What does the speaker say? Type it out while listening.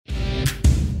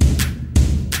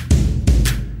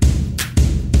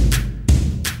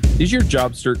Is your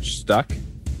job search stuck?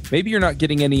 Maybe you're not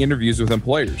getting any interviews with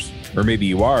employers, or maybe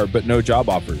you are, but no job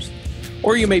offers.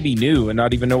 Or you may be new and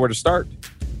not even know where to start.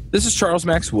 This is Charles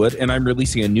Max Wood, and I'm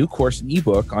releasing a new course and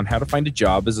ebook on how to find a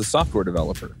job as a software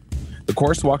developer. The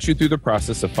course walks you through the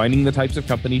process of finding the types of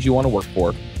companies you want to work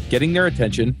for, getting their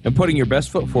attention, and putting your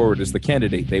best foot forward as the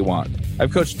candidate they want.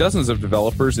 I've coached dozens of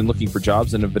developers in looking for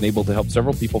jobs and have been able to help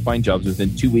several people find jobs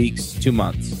within 2 weeks, 2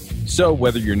 months. So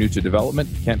whether you're new to development,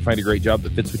 can't find a great job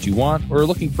that fits what you want, or are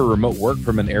looking for remote work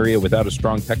from an area without a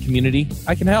strong tech community,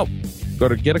 I can help. Go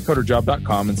to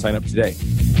getacoderjob.com and sign up today.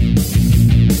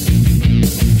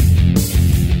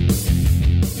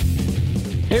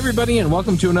 Hey everybody, and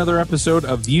welcome to another episode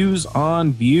of Views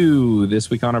on Vue. This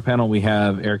week on our panel we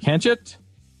have Eric Hanchett,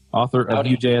 author of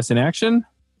Vue.js in Action.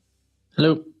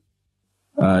 Hello.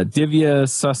 Divya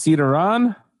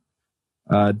Sasidaran,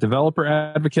 developer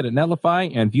advocate at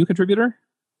Netlify and Vue contributor.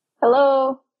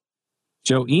 Hello.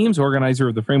 Joe Eames, organizer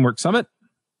of the Framework Summit.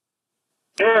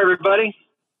 Hey everybody.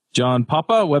 John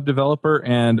Papa, web developer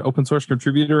and open source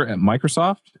contributor at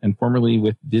Microsoft and formerly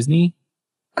with Disney.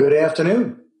 Good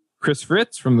afternoon. Chris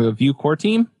Fritz from the Vue core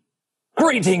team.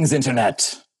 Greetings,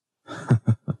 Internet.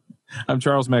 I'm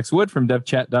Charles Max Wood from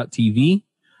devchat.tv.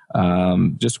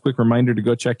 Just a quick reminder to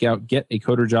go check out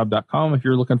getacoderjob.com if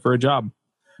you're looking for a job.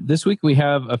 This week we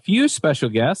have a few special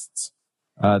guests.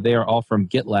 They are all from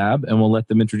GitLab, and we'll let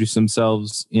them introduce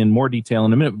themselves in more detail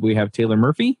in a minute. We have Taylor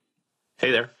Murphy.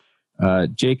 Hey there.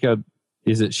 Jacob,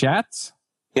 is it Schatz?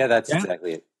 Yeah, that's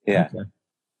exactly it. Yeah. Okay.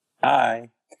 Hi.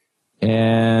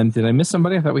 And did I miss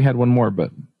somebody? I thought we had one more,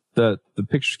 but the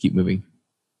pictures keep moving.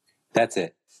 That's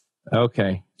it.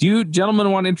 Okay. Do you gentlemen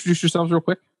want to introduce yourselves real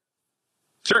quick?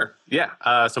 Sure.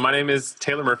 Yeah. So my name is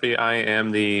Taylor Murphy. I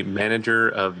am the manager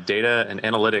of data and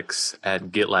analytics at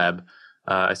GitLab.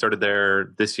 I started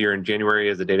there this year in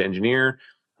January as a data engineer.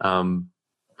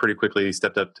 Pretty quickly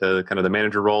stepped up to kind of the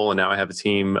manager role, and now I have a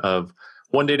team of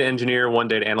one data engineer, one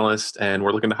data analyst, and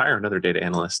we're looking to hire another data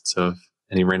analyst. So if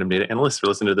any random data analysts are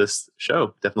listening to this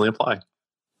show, definitely apply.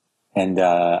 And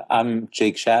I'm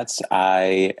Jake Schatz.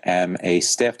 I am a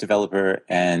staff developer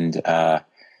and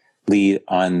lead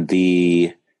on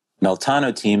the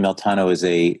Meltano team. Meltano is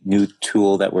a new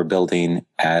tool that we're building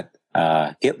at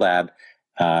GitLab,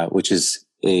 which is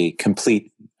a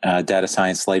complete data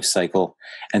science lifecycle.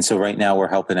 And so right now we're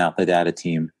helping out the data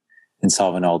team in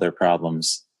solving all their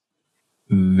problems.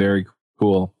 Very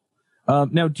cool.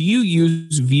 Now, do you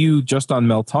use Vue just on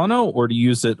Meltano, or do you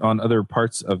use it on other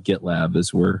parts of GitLab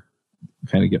as we're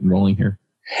kind of getting rolling here?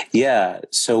 Yeah.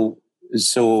 So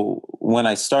when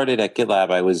I started at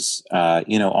GitLab, I was,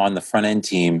 on the front end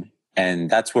team, and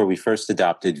that's where we first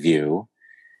adopted Vue.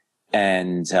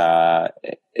 And, after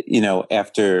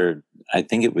I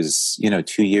think it was,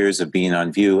 2 years of being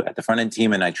on Vue at the front end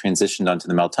team, and I transitioned onto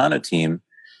the Meltano team,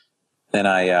 then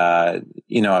I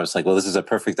was like, well, this is a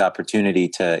perfect opportunity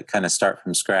to kind of start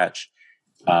from scratch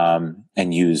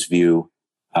and use Vue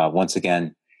once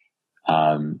again.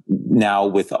 Now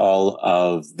with all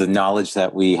of the knowledge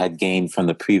that we had gained from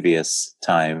the previous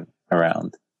time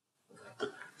around.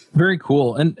 Very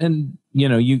cool. And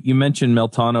you mentioned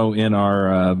Meltano in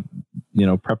our,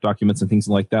 prep documents and things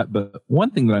like that. But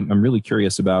one thing that I'm really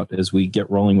curious about as we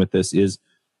get rolling with this is,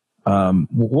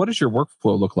 what does your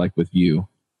workflow look like with Vue?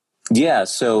 Yeah.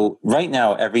 So right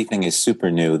now, everything is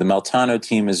super new. The Meltano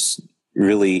team is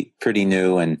really pretty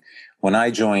new. And when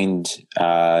I joined,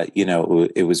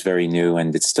 it was very new,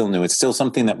 and it's still new. It's still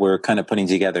something that we're kind of putting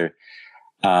together.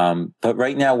 But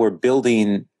right now we're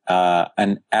building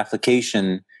an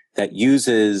application that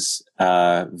uses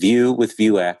Vue with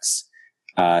Vuex.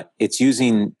 It's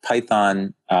using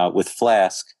Python with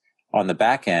Flask on the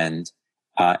back end.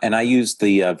 And I used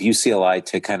the Vue CLI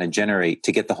to kind of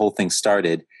to get the whole thing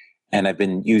started. And I've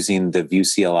been using the Vue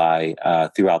CLI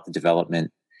throughout the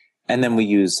development. And then we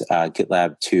use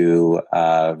GitLab to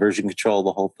version control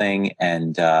the whole thing.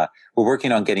 And we're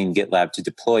working on getting GitLab to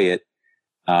deploy it.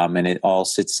 And it all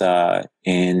sits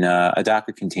in a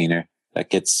Docker container that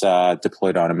gets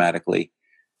deployed automatically.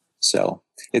 So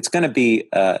it's going to be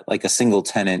like a single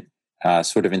tenant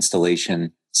sort of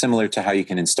installation, similar to how you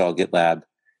can install GitLab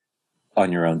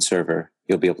on your own server.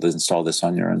 You'll be able to install this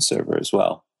on your own server as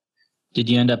well. Did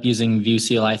you end up using Vue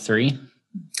CLI 3?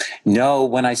 No,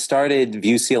 when I started,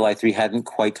 Vue CLI 3 hadn't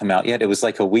quite come out yet. It was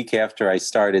like a week after I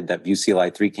started that Vue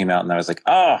CLI 3 came out, and I was like,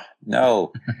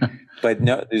 no. But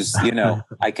no, there's,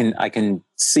 I can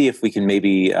see if we can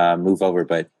maybe move over,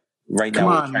 but right now, come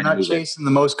on, you're not chasing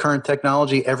the most current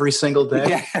technology every single day.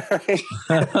 Yeah,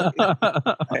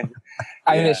 right.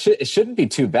 I mean, it shouldn't be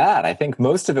too bad. I think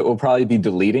most of it will probably be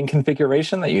deleting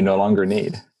configuration that you no longer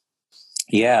need.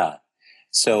 Yeah.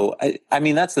 So, I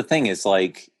mean, that's the thing is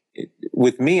like,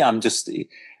 with me,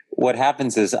 what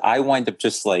happens is I wind up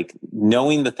just like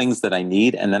knowing the things that I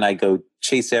need, and then I go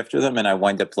chase after them, and I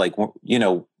wind up like,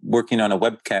 working on a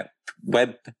Webpack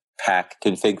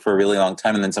config for a really long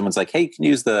time. And then someone's like, hey, you can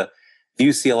use the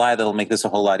Vue CLI that'll make this a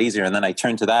whole lot easier. And then I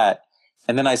turned to that.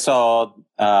 And then I saw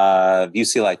Vue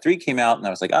CLI 3 came out, and I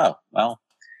was like, oh, well,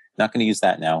 not going to use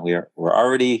that now. We're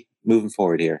already moving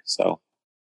forward here. So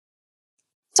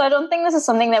I don't think this is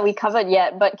something that we covered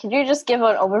yet, but could you just give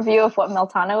an overview of what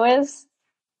Meltano is?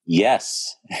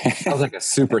 Yes. Sounds like a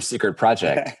super secret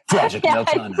project. Project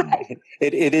Meltano. Exactly.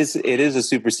 It is a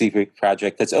super secret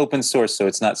project that's open source, so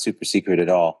it's not super secret at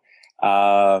all.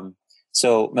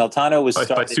 So Meltano was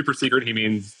started. By super secret, he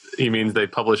means they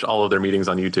publish all of their meetings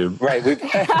on YouTube. Right.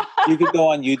 You can go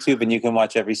on YouTube and you can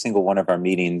watch every single one of our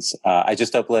meetings. I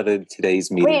just uploaded today's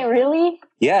meeting. Wait, really?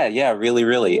 Yeah, really,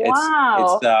 really.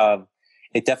 Wow.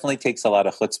 It definitely takes a lot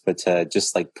of chutzpah to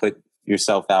just like put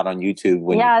yourself out on YouTube.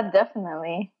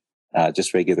 Definitely.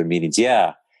 Just regular meetings.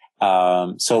 Yeah.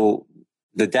 So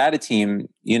the data team,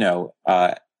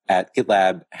 at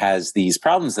GitLab has these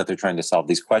problems that they're trying to solve,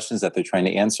 these questions that they're trying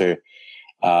to answer.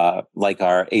 Like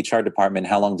our HR department,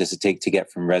 how long does it take to get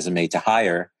from resume to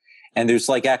hire? And there's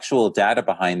like actual data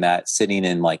behind that sitting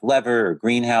in like Lever or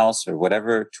Greenhouse or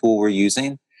whatever tool we're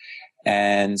using.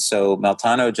 And so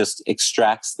Meltano just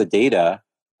extracts the data.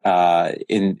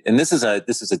 And this is a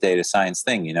data science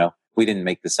thing, we didn't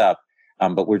make this up.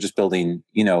 But we're just building,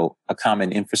 a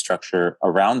common infrastructure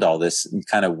around all this, and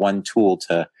kind of one tool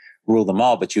to rule them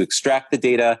all. But you extract the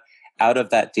data out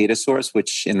of that data source,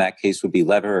 which in that case would be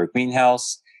Lever or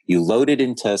Greenhouse. You load it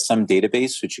into some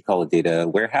database, which you call a data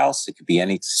warehouse. It could be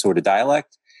any sort of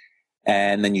dialect.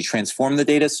 And then you transform the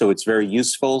data so it's very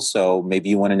useful. So maybe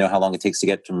you want to know how long it takes to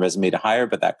get from resume to hire,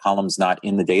 but that column's not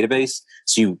in the database.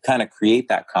 So you kind of create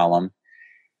that column.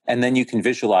 And then you can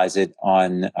visualize it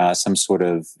on some sort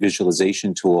of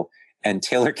visualization tool. And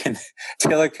Taylor can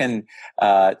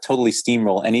totally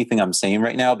steamroll anything I'm saying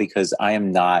right now, because I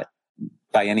am not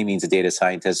by any means a data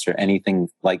scientist or anything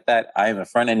like that. I am a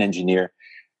front-end engineer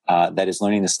that is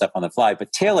learning this stuff on the fly.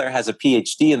 But Taylor has a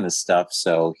PhD in this stuff,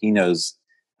 so he knows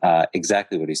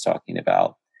exactly what he's talking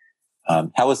about.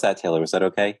 How was that, Taylor? Was that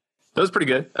okay? That was pretty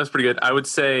good. I would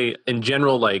say in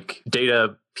general, like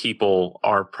data people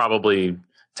are probably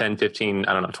 10, 15,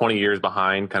 20 years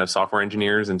behind kind of software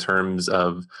engineers in terms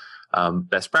of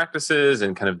best practices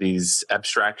and kind of these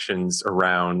abstractions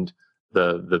around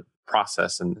the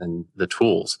process and the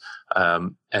tools.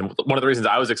 And one of the reasons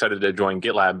I was excited to join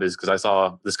GitLab is because I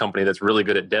saw this company that's really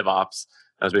good at DevOps.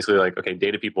 I was basically like, okay,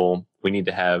 data people, we need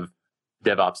to have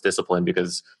DevOps discipline,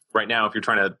 because right now, if you're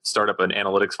trying to start up an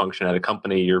analytics function at a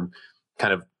company, you're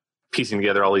kind of piecing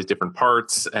together all these different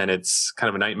parts, and it's kind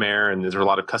of a nightmare, and there's a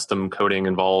lot of custom coding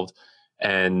involved.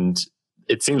 And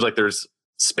it seems like there's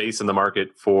space in the market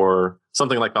for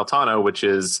something like Meltano, which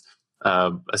is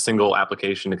a single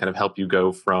application to kind of help you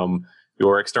go from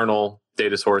your external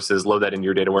data sources, load that into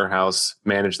your data warehouse,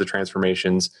 manage the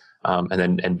transformations,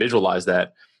 and visualize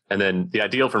that. And then the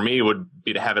ideal for me would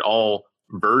be to have it all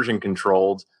version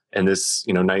controlled and this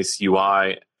nice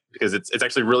UI, because it's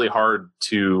actually really hard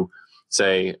to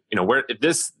say where if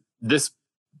this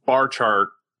bar chart,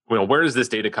 where is this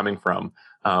data coming from,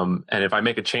 and if I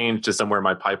make a change to somewhere in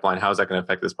my pipeline, how is that going to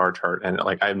affect this bar chart? And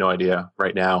I have no idea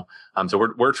right now. So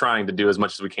we're trying to do as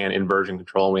much as we can in version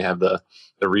control, and we have the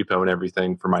repo and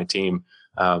everything for my team.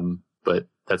 But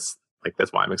that's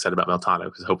why I'm excited about Meltano,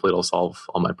 because hopefully it'll solve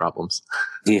all my problems.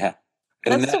 Yeah.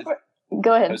 That's super.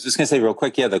 Go ahead. I was just going to say real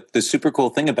quick, the super cool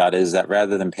thing about it is that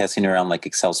rather than passing around like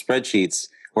Excel spreadsheets,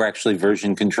 we're actually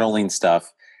version controlling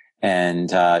stuff. And,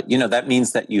 that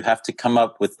means that you have to come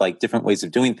up with like different ways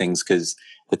of doing things, because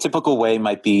the typical way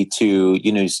might be to,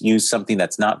 use something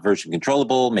that's not version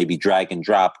controllable, maybe drag and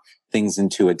drop things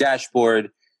into a dashboard.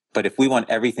 But if we want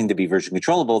everything to be version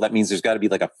controllable, that means there's got to be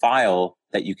like a file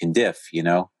that you can diff,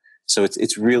 So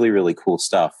it's really, really cool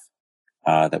stuff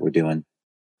that we're doing.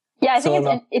 Yeah, I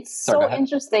think it's so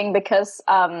interesting because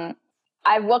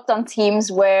I've worked on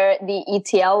teams where the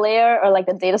ETL layer or like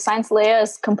the data science layer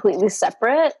is completely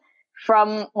separate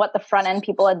from what the front end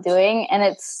people are doing. And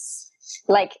it's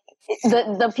like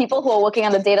the people who are working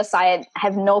on the data side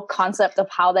have no concept of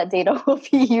how that data will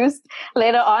be used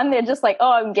later on. They're just like,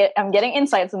 oh, I'm getting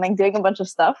insights and like doing a bunch of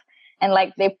stuff. And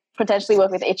like they potentially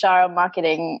work with HR or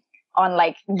marketing on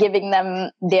like giving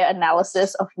them their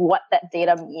analysis of what that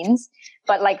data means.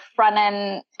 But like front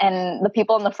end and the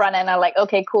people on the front end are like,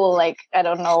 okay, cool. Like, I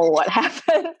don't know what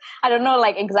happened. I don't know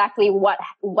like exactly what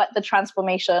the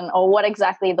transformation or what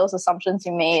exactly those assumptions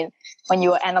you made when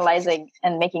you were analyzing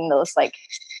and making those like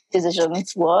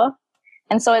decisions were.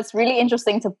 And so it's really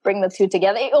interesting to bring the two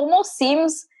together. It almost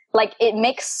seems like it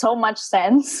makes so much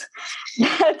sense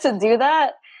to do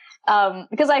that.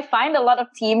 Because I find a lot of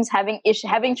teams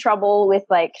having trouble with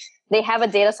like, they have a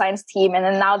data science team and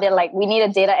then now they're like, we need a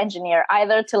data engineer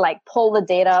either to like pull the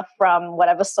data from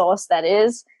whatever source that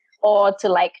is, or to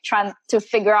like try to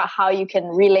figure out how you can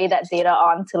relay that data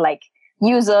on to like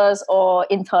users or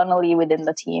internally within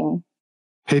the team.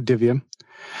 Hey, Divya.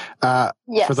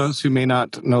 Yes. For those who may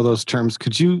not know those terms,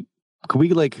 could we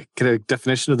like get a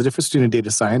definition of the difference between a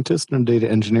data scientist and a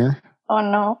data engineer? Oh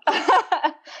no.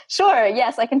 Sure.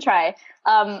 Yes, I can try.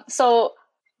 So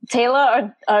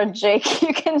Taylor or Jake,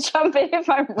 you can jump in if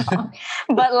I'm wrong.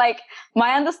 But like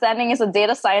my understanding is a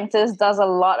data scientist does a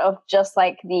lot of just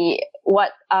like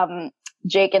what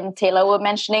Jake and Taylor were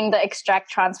mentioning, the extract,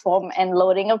 transform, and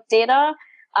loading of data.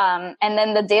 And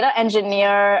then the data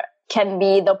engineer can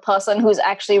be the person who's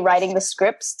actually writing the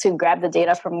scripts to grab the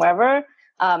data from wherever,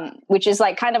 which is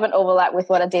like kind of an overlap with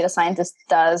what a data scientist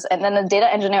does. And then the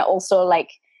data engineer also like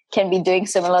can be doing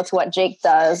similar to what Jake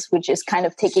does, which is kind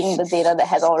of taking the data that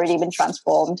has already been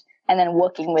transformed and then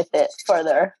working with it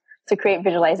further to create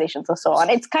visualizations and so on.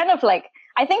 It's kind of like,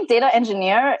 I think data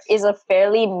engineer is a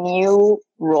fairly new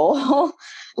role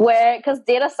because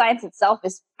data science itself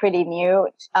is pretty new.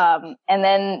 And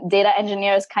then data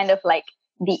engineer is kind of like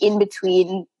the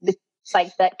in-between,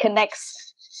 like that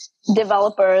connects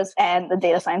developers and the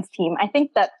data science team. I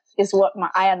think that is what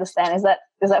I understand. Is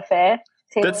that fair?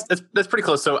 That's pretty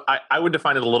close. So I would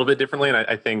define it a little bit differently. And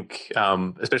I think,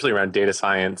 especially around data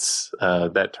science,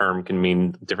 that term can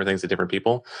mean different things to different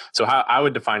people. So how I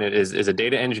would define it is a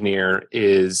data engineer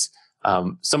is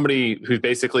somebody who's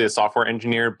basically a software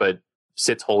engineer, but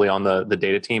sits wholly on the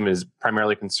data team, is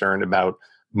primarily concerned about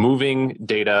moving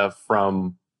data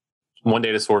from one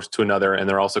data source to another. And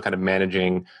they're also kind of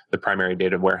managing the primary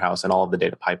data warehouse and all of the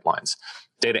data pipelines.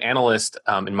 Data analyst,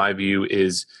 in my view,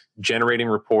 is generating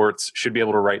reports, should be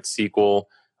able to write SQL,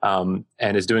 and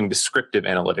is doing descriptive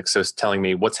analytics. So it's telling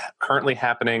me what's currently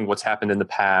happening, what's happened in the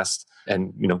past,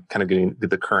 and kind of getting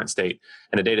the current state.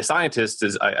 And a data scientist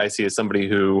I see as somebody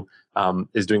who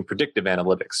is doing predictive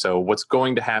analytics. So what's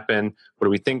going to happen? What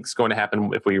do we think is going to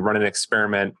happen if we run an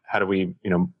experiment? How do we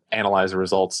analyze the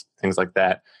results? Things like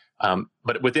that.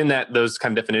 But within those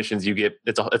kind of definitions, you get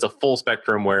it's a full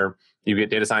spectrum where you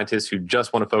get data scientists who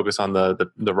just want to focus on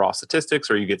the raw statistics,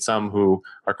 or you get some who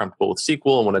are comfortable with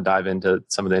SQL and want to dive into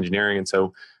some of the engineering. And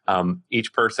so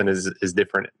each person is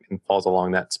different and falls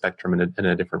along that spectrum in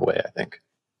a different way, I think.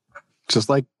 Just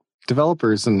like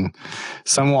developers, and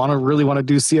some really want to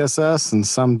do CSS and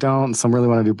some don't. Some really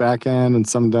want to do backend and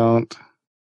some don't.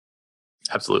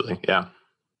 Absolutely, yeah.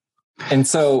 And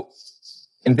so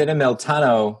in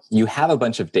Meltano, you have a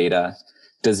bunch of data.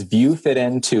 Does Vue fit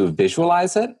in to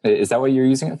visualize it? Is that what you're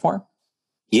using it for?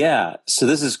 Yeah. So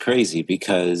this is crazy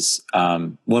because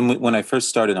when I first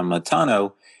started on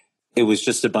Meltano, it was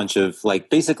just a bunch of like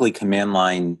basically command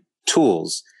line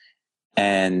tools.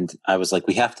 And I was like,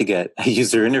 we have to get a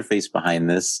user interface behind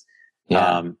this.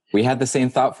 Yeah. We had the same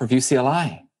thought for Vue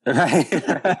CLI.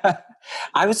 Right.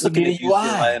 I was looking at Vue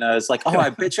CLI and I was like, oh,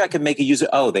 I bet you I could make a user.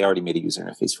 Oh, they already made a user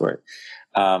interface for it.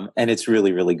 And it's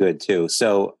really, really good too.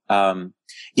 So,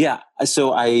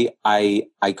 so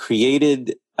I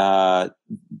created,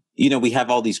 we have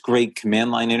all these great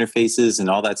command line interfaces and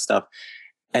all that stuff.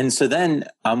 And so then,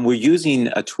 we're using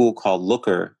a tool called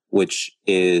Looker, which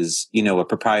is, a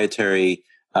proprietary,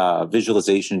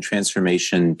 visualization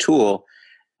transformation tool.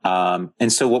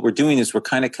 And so what we're doing is we're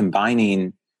kind of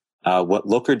combining, what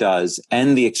Looker does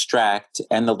and the extract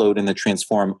and the load and the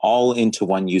transform all into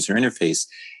one user interface.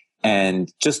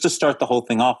 And just to start the whole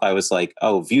thing off, I was like,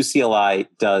 oh, Vue CLI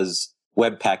does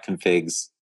Webpack configs,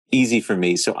 easy for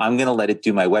me. So I'm going to let it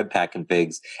do my Webpack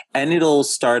configs and it'll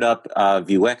start up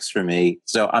Vuex for me.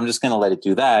 So I'm just going to let it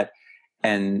do that.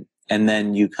 And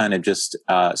then you kind of just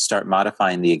start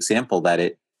modifying the example that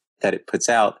it puts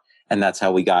out. And that's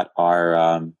how we got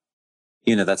our,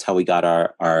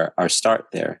 our start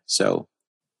there. So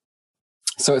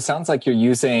it sounds like you're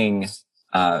using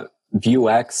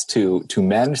Vuex to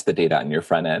manage the data on your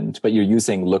front end, but you're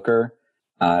using Looker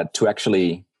to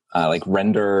actually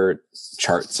render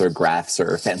charts or graphs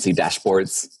or fancy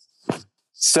dashboards.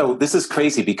 So this is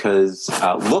crazy because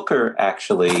Looker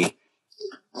actually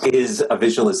is a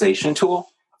visualization tool.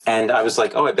 And I was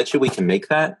like, oh, I bet you we can make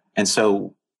that. And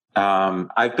so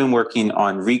I've been working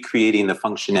on recreating the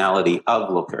functionality of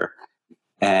Looker.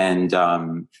 And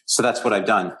so that's what I've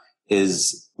done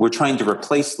is we're trying to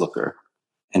replace Looker.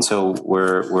 And so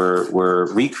we're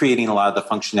recreating a lot of the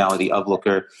functionality of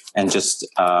Looker and just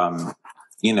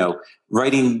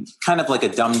writing kind of like a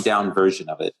dumbed down version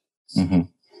of it. Mm-hmm.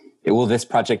 Will this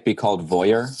project be called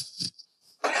Voyeur?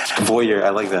 Voyeur, I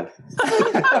like that.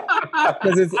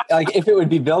 Because it's like, if it would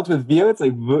be built with Vue, it's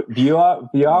like VR,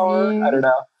 I don't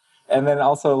know. And then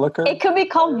also Looker. It could be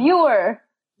called Viewer.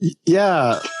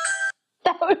 Yeah.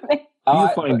 That would make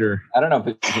Viewfinder. I don't know,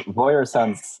 but Voyeur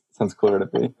sounds cooler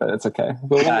to me, but it's okay.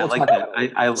 We'll I like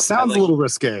that. Sounds a little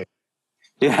risque.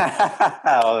 Yeah,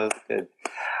 oh, that's good.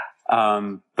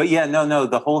 But yeah, no,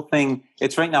 the whole thing,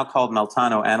 it's right now called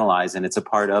Meltano Analyze, and it's a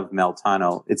part of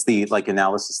Meltano. It's the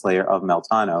analysis layer of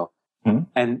Meltano. Mm-hmm.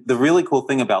 And the really cool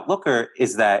thing about Looker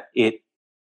is that it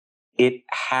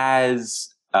has,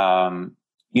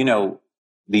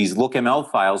 these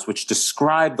LookML files, which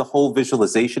describe the whole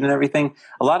visualization and everything.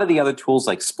 A lot of the other tools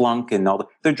like Splunk and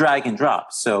they're drag and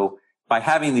drop. So by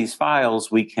having these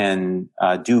files, we can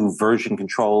do version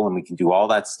control and we can do all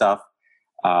that stuff.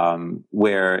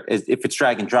 Where if it's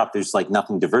drag and drop, there's like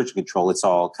nothing to version control. It's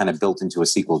all kind of built into a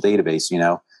SQL database.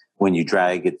 When you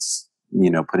drag, it's,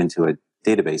 put into a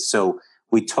database. So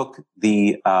we took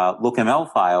the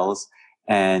LookML files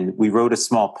and we wrote a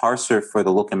small parser for the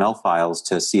LookML files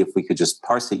to see if we could just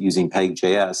parse it using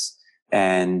Peg.js.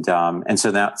 And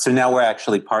so now we're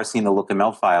actually parsing the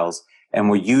LookML files, and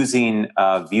we're using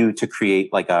Vue to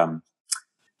create like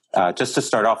just to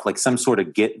start off, like some sort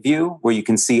of Git view where you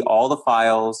can see all the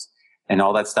files and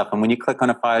all that stuff. And when you click on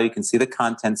a file, you can see the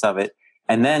contents of it.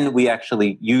 And then we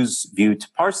actually use Vue to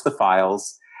parse the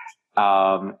files.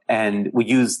 And we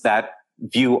use that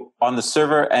view on the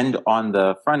server and on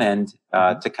the front end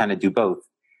to kind of do both.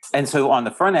 And so on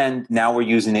the front end, now we're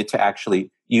using it to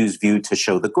actually use Vue to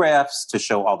show the graphs, to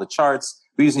show all the charts.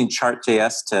 We're using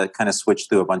Chart.js to kind of switch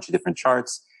through a bunch of different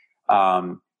charts.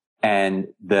 And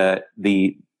the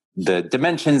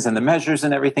dimensions and the measures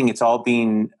and everything, it's all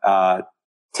being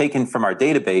taken from our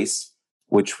database,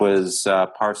 which was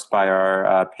parsed by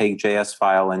our Peg.js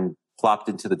file and plopped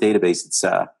into the database.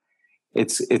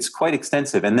 It's quite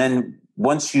extensive. And then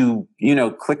once you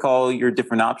click all your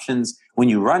different options, when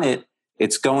you run it,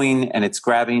 it's going and it's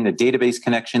grabbing a database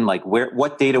connection, like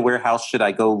what data warehouse should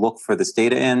I go look for this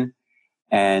data in?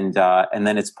 And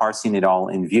then it's parsing it all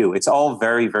in Vue. It's all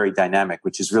very, very dynamic,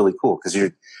 which is really cool because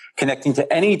you're connecting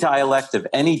to any dialect of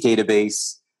any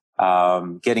database,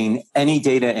 getting any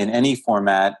data in any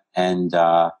format, and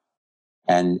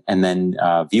then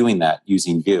viewing that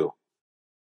using Vue.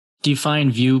 Do you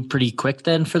find Vue pretty quick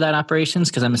then for that operations?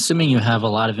 Because I'm assuming you have a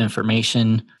lot of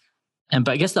information, but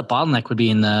I guess the bottleneck would be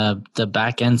in the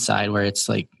back end side where it's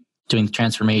like doing the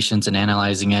transformations and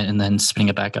analyzing it and then spinning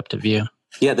it back up to Vue.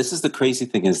 Yeah, this is the crazy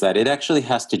thing, is that it actually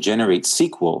has to generate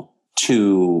SQL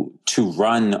to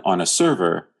run on a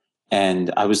server.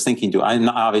 And I was thinking, I'm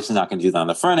obviously not going to do that on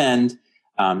the front end.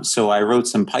 So I wrote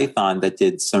some Python that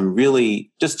did some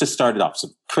really, just to start it off,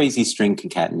 some crazy string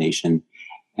concatenation,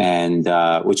 and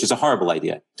which is a horrible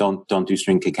idea. Don't do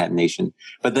string concatenation.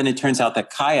 But then it turns out that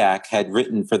Kayak had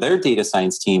written for their data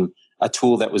science team a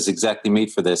tool that was exactly made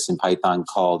for this in Python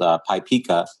called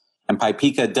PyPika. And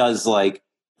PyPika does like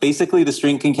basically the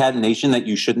string concatenation that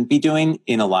you shouldn't be doing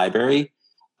in a library,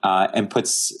 and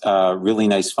puts really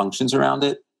nice functions around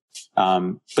it.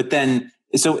 But then,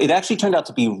 so it actually turned out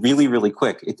to be really, really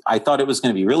quick. I thought it was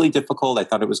going to be really difficult. I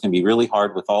thought it was going to be really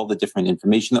hard with all the different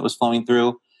information that was flowing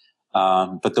through.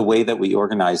 But the way that we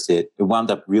organized it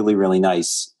wound up really, really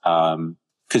nice.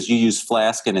 Because you use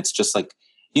Flask, and it's just like,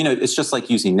 it's just like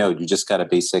using Node. You just got a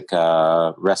basic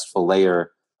RESTful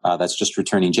layer that's just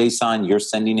returning JSON. You're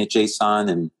sending it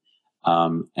JSON,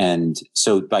 and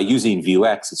so by using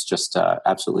Vuex, it's just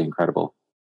absolutely incredible.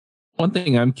 One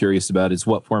thing I'm curious about is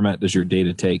what format does your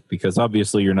data take? Because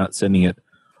obviously you're not sending it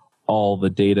all the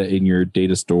data in your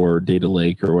data store, data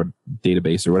lake, or what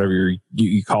database or whatever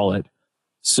you call it.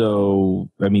 So,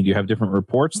 I mean, do you have different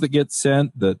reports that get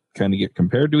sent that kind of get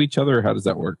compared to each other? Or how does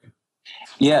that work?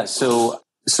 Yeah. So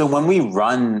when we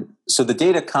run, so the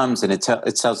data comes and it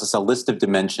tells us a list of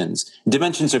dimensions.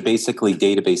 Dimensions are basically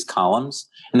database columns.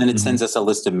 And then it sends us a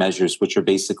list of measures, which are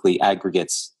basically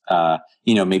aggregates,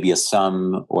 maybe a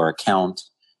sum or a count,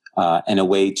 and a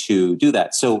way to do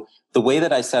that. So the way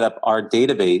that I set up our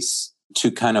database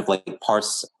to kind of like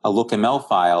parse a LookML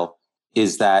file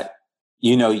is that,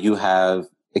 you have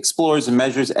explorers and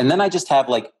measures, and then I just have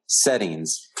like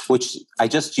settings, which I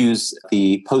just use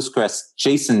the Postgres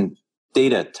JSON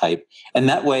data type. And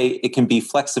that way it can be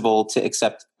flexible to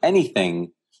accept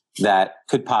anything that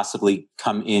could possibly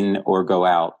come in or go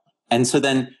out. And so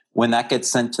then when that gets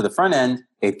sent to the front end,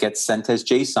 it gets sent as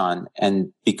JSON.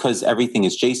 And because everything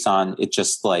is JSON, it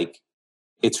just like,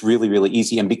 it's really, really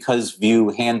easy. And because Vue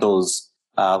handles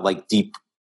like deep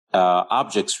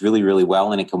objects really, really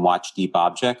well, and it can watch deep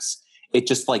objects. It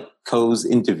just like goes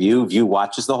into Vue. Vue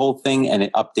watches the whole thing, and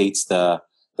it updates the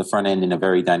front end in a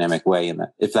very dynamic way. And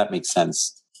if that makes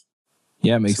sense.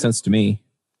 Yeah, it makes sense to me.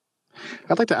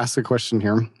 I'd like to ask a question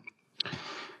here.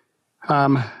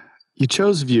 You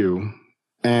chose Vue,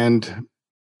 and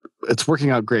it's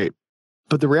working out great.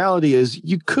 But the reality is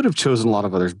you could have chosen a lot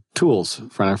of other tools,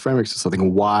 front-end frameworks or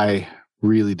something. Why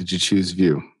really did you choose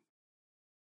Vue?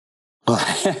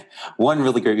 One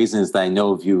really great reason is that I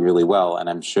know Vue really well, and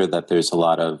I'm sure that there's a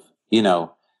lot of,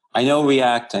 I know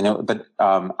React, but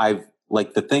I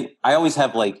always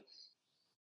have like,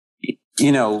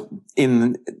 in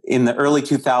the early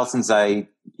 2000s, I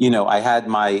had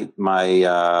my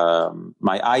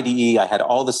IDE, I had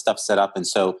all this stuff set up. And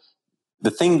so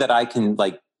the thing that I can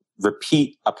like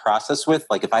repeat a process with,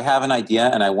 like if I have an idea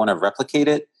and I want to replicate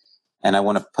it and I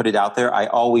want to put it out there, I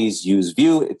always use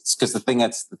Vue. It's because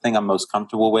that's the thing I'm most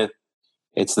comfortable with.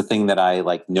 It's the thing that I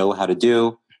like know how to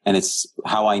do. And it's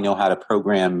how I know how to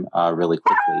program really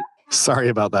quickly. Sorry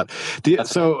about that.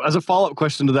 So as a follow-up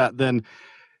question to that, then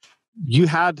you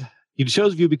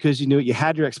chose Vue because you knew it, you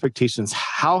had your expectations.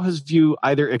 How has Vue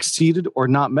either exceeded or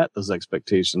not met those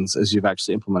expectations as you've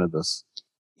actually implemented this?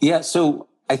 Yeah, so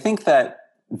I think that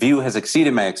Vue has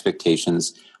exceeded my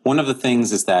expectations. One of the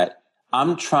things is that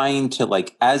I'm trying to,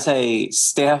 like, as a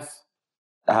staff,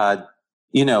 engineer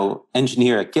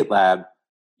at GitLab,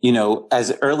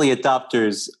 as early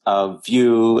adopters of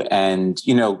Vue and,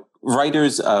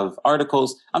 writers of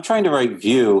articles, I'm trying to write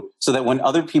Vue so that when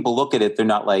other people look at it, they're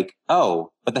not like,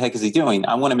 oh, what the heck is he doing?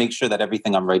 I want to make sure that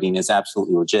everything I'm writing is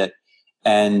absolutely legit.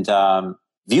 And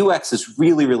Vuex is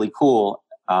really, really cool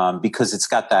because it's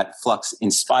got that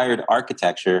Flux-inspired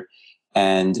architecture.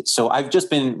 And so I've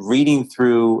just been reading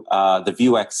through the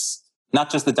Vuex, not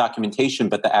just the documentation,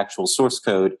 but the actual source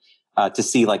code to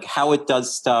see like how it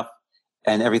does stuff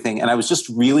and everything. And I was just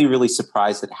really, really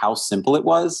surprised at how simple it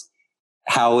was.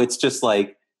 How it's just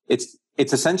like, it's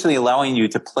essentially allowing you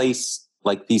to place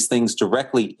like these things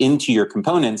directly into your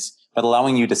components, but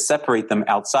allowing you to separate them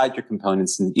outside your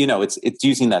components. And, it's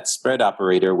using that spread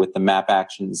operator with the map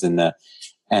actions and the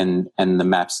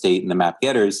map state and the map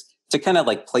getters to kind of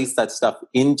like place that stuff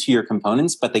into your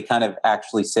components, but they kind of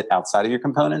actually sit outside of your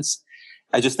components.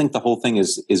 I just think the whole thing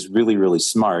is really, really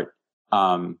smart.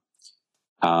 But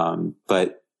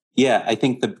yeah, I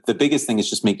think the biggest thing is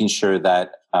just making sure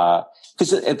that,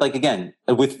 because like, again,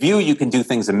 with Vue, you can do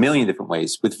things a million different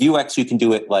ways. With Vuex, you can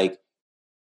do it like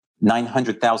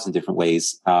 900,000 different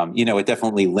ways. It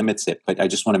definitely limits it, but I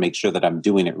just want to make sure that I'm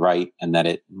doing it right and that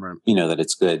that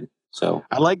it's good. So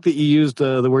I like that you used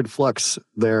the word Flux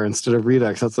there instead of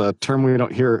Redux. That's a term we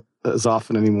don't hear as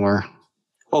often anymore.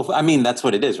 Well, I mean, that's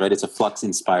what it is, right? It's a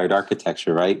Flux-inspired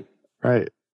architecture, right? Right.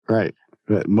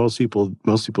 Most people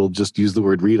just use the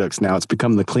word Redux now. It's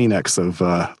become the Kleenex of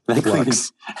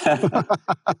Flux.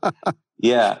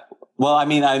 Yeah. Well, I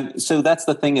mean, so that's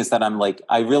the thing is that I'm like,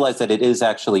 I realize that it is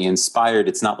actually inspired.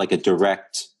 It's not like a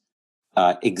direct,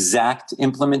 exact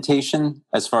implementation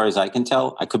as far as I can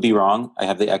tell. I could be wrong. I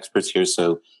have the experts here.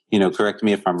 So, correct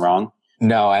me if I'm wrong.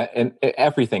 No, and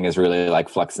everything is really like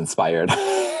Flux inspired.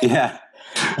 Yeah.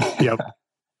 Yep.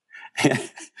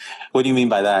 What do you mean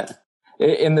by that?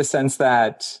 In the sense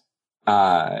that,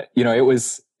 it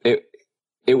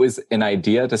was an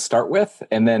idea to start with,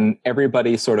 and then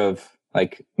everybody sort of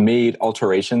like made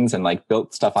alterations and like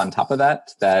built stuff on top of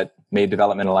that made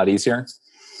development a lot easier.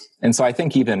 And so I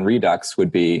think even Redux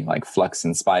would be like Flux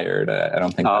inspired. I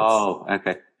don't think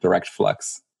that's direct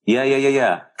Flux.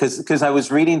 Yeah. Because I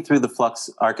was reading through the Flux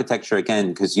architecture again,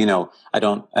 because,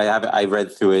 I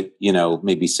read through it,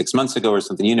 maybe 6 months ago or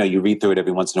something. You read through it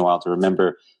every once in a while to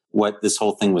remember what this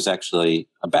whole thing was actually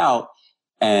about.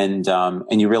 And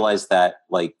you realize that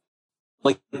like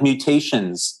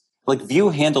mutations, like Vue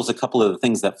handles a couple of the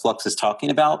things that Flux is talking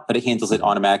about, but it handles it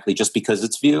automatically just because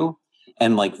it's Vue.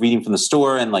 And like reading from the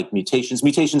store and like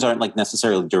mutations aren't like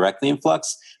necessarily directly in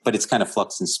Flux, but it's kind of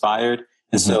Flux inspired.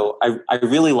 And so I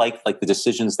really like the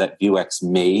decisions that Vuex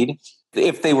made.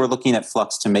 If they were looking at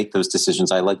Flux to make those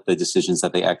decisions, I like the decisions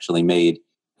that they actually made.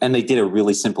 And they did a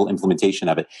really simple implementation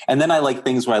of it. And then I like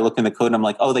things where I look in the code and I'm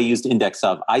like, oh, they used index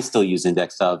of. I still use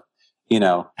index of.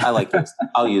 I like this.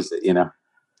 I'll use it,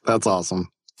 That's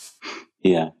awesome.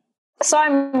 Yeah. So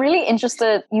I'm really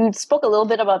interested. You spoke a little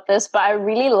bit about this, but I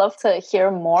really love to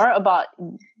hear more about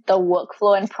the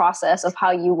workflow and process of how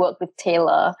you work with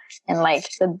Taylor and like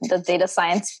the data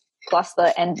science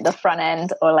cluster and the front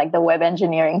end or like the web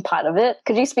engineering part of it.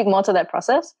 Could you speak more to that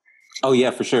process? Oh,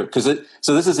 yeah, for sure.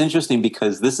 So this is interesting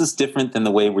because this is different than the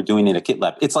way we're doing it at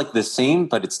GitLab. It's like the same,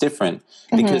 but it's different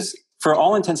because for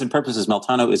all intents and purposes,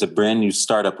 Meltano is a brand new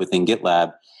startup within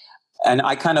GitLab. And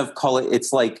I kind of call it,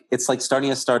 it's like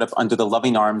starting a startup under the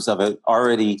loving arms of an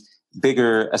already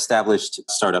bigger established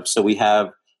startup. So we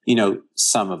have,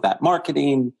 some of that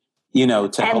marketing, to and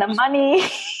help the money.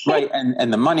 Right.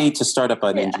 And the money to start up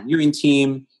an engineering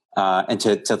team, and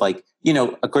to like,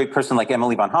 a great person like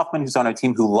Emily von Hoffman, who's on our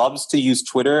team, who loves to use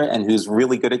Twitter and who's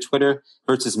really good at Twitter,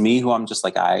 versus me, who I'm just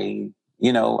like, I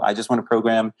just want to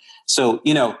program. So,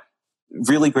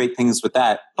 really great things with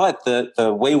that. But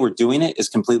the way we're doing it is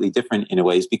completely different in a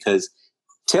ways, because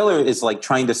Taylor is like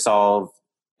trying to solve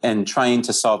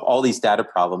all these data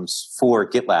problems for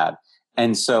GitLab.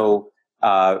 And so,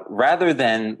 rather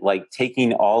than like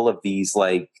taking all of these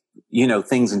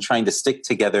things and trying to stick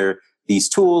together these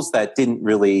tools that didn't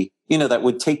really, that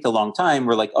would take the long time,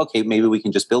 we're like, okay, maybe we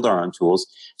can just build our own tools.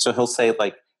 So he'll say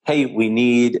like, hey, we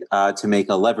need to make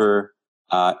a lever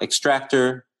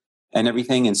extractor and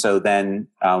everything. And so then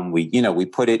we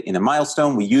put it in a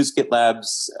milestone. We use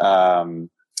GitLab's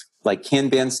like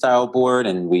Kanban style board,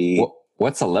 and we...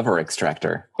 What's a lever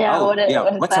extractor? Yeah,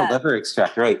 what's a lever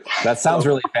extractor? Right. That sounds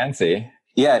really fancy.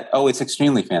 Yeah. Oh, it's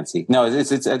extremely fancy. No,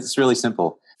 it's really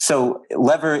simple. So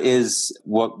lever is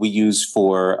what we use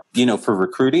for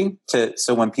recruiting.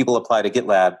 So when people apply to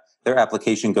GitLab, their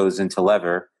application goes into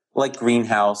lever, like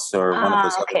Greenhouse or one of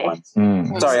those other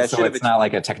ones. Sorry, so it's not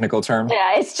like a technical term.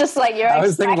 Yeah, it's just like you're. I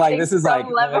was thinking like this is like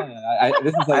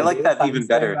I like that even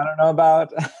better. I don't know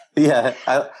about. Yeah,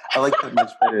 I like that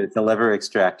much better. It's a lever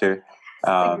extractor.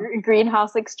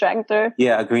 Greenhouse extractor.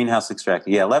 Yeah, a greenhouse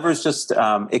extractor. Yeah, lever is just,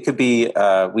 it could be,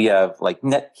 we have like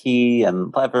Netkey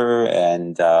and Lever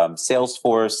and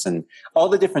Salesforce and all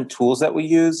the different tools that we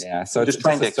use. Yeah, so it's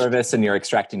just a service and you're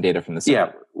extracting data from the server.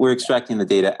 Yeah, we're extracting the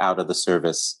data out of the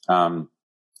service. And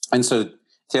so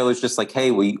Taylor's just like,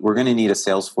 hey, we're going to need a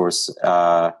Salesforce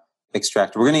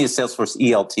extractor. We're going to need a Salesforce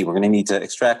ELT. We're going to need to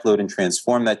extract, load, and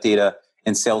transform that data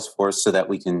in Salesforce so that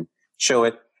we can show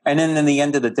it. And then in the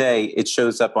end of the day, it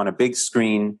shows up on a big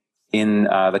screen in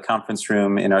the conference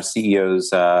room, in our CEO's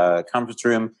conference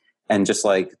room. And just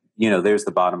like, there's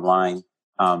the bottom line.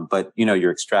 But,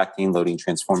 you're extracting, loading,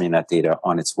 transforming that data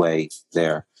on its way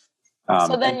there.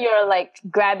 So then you're like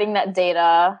grabbing that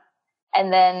data,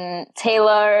 and then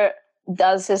Taylor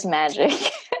does his magic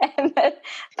and then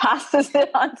passes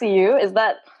it on to you. Is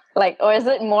that like, or is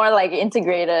it more like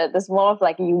integrated? There's more of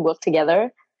like you work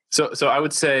together? So I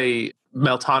would say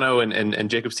Meltano and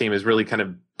Jacob's team is really kind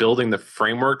of building the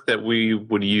framework that we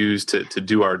would use to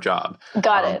do our job.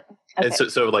 Got it. Okay.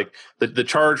 And so like the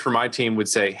charge for my team would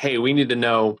say, hey, we need to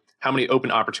know how many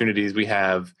open opportunities we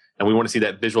have, and we want to see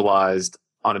that visualized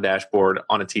on a dashboard,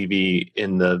 on a TV,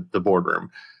 in the boardroom.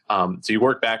 So you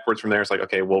work backwards from there. It's like,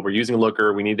 okay, well, we're using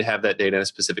Looker. We need to have that data in a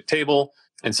specific table.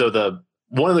 And so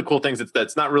one of the cool things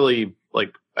that's not really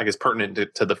like, I guess,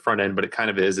 pertinent to the front end, but it kind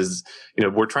of is,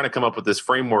 we're trying to come up with this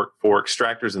framework for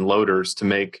extractors and loaders to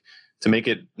make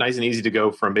it nice and easy to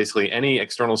go from basically any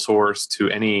external source to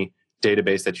any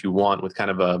database that you want with kind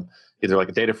of either like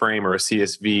a data frame or a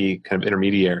CSV kind of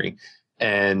intermediary.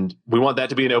 And we want that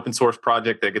to be an open source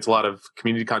project that gets a lot of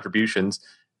community contributions.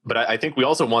 But I think we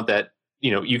also want that,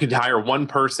 you could hire one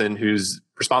person who's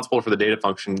responsible for the data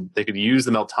function. They could use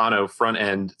the Meltano front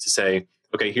end to say,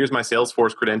 okay, here's my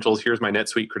Salesforce credentials, here's my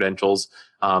NetSuite credentials,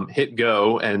 hit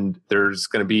go, and there's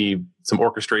going to be some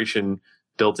orchestration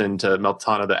built into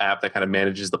Meltano, the app that kind of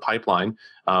manages the pipeline.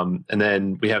 And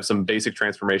then we have some basic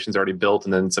transformations already built,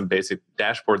 and then some basic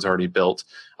dashboards already built.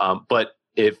 But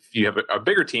if you have a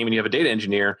bigger team and you have a data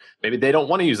engineer, maybe they don't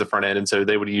want to use the front end, and so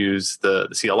they would use the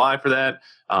CLI for that.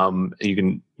 You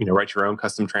can write your own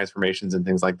custom transformations and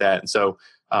things like that. And so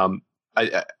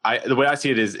the way I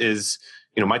see it is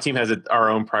my team has our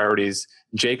own priorities.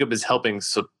 Jacob is helping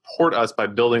support us by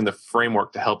building the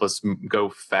framework to help us go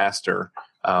faster.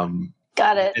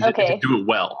 Got it. Okay. To do it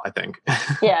well, I think.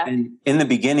 Yeah. And in the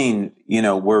beginning,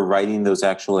 we're writing those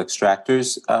actual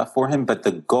extractors for him, but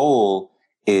the goal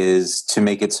is to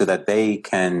make it so that they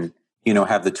can,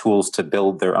 have the tools to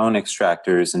build their own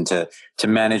extractors and to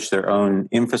manage their own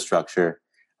infrastructure.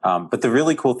 But the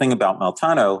really cool thing about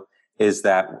Meltano is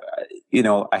that,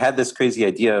 I had this crazy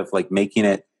idea of like making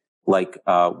it like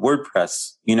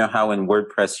WordPress. You know how in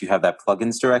WordPress you have that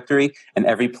plugins directory, and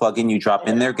every plugin you drop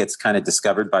in there gets kind of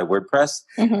discovered by WordPress.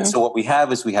 Mm-hmm. And so what we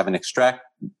have is we have an extract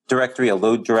directory, a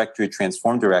load directory, a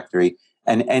transform directory,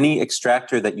 and any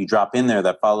extractor that you drop in there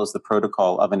that follows the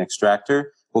protocol of an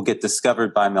extractor will get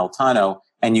discovered by Meltano,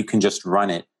 and you can just run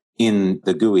it in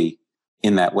the GUI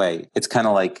in that way. It's kind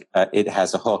of like it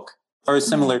has a hook, or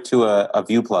similar to a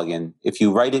Vue plugin. If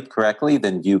you write it correctly,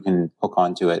 then Vue can hook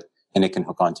onto it, and it can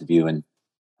hook onto Vue. And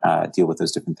deal with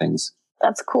those different things.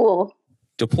 That's cool.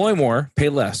 Deploy more, pay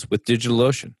less with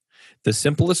DigitalOcean, the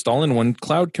simplest all-in-one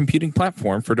cloud computing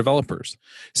platform for developers.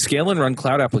 Scale and run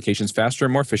cloud applications faster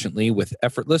and more efficiently with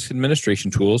effortless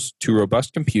administration tools to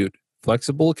robust compute,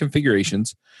 flexible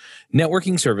configurations,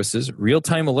 networking services,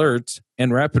 real-time alerts,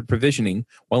 and rapid provisioning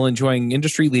while enjoying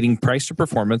industry-leading price to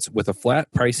performance with a flat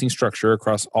pricing structure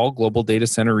across all global data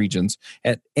center regions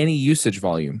at any usage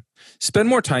volume. Spend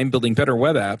more time building better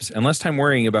web apps and less time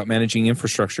worrying about managing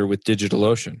infrastructure with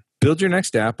DigitalOcean. Build your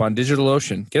next app on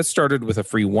DigitalOcean. Get started with a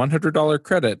free $100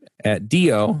 credit at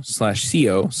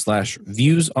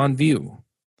do/co/views-on-Vue.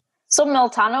 So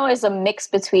Meltano is a mix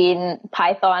between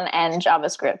Python and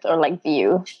JavaScript, or like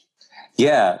Vue.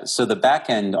 Yeah. So the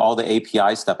backend, all the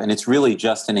API stuff, and it's really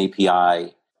just an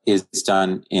API, is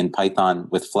done in Python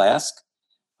with Flask.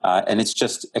 And it's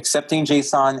just accepting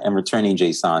JSON and returning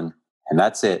JSON. And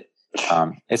that's it.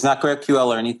 It's not GraphQL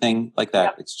or anything like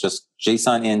that. Yep. It's just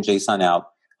JSON in, JSON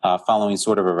out, following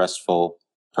sort of a RESTful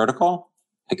protocol,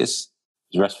 I guess.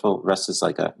 REST is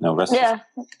like REST is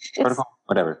protocol,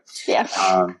 whatever.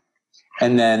 Yeah.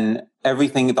 And then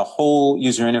everything, the whole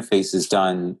user interface is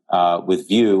done with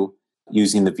Vue,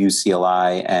 using the Vue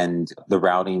CLI and the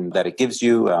routing that it gives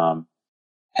you,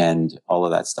 and all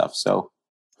of that stuff. So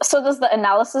does the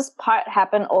analysis part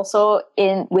happen also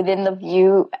within the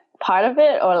Vue part of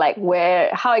it, or like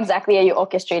how exactly are you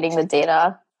orchestrating the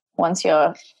data once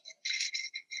you're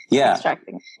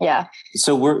extracting? Yeah.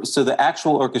 So the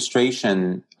actual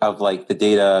orchestration of like the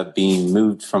data being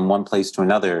moved from one place to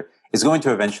another is going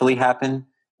to eventually happen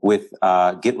with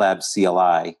GitLab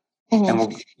CLI. Mm-hmm.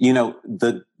 And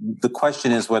the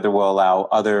question is whether we'll allow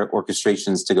other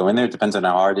orchestrations to go in there. It depends on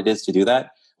how hard it is to do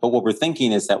that. But what we're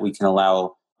thinking is that we can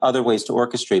allow other ways to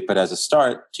orchestrate, but as a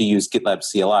start to use GitLab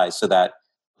CLI, so that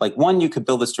like one, you could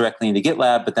build this directly into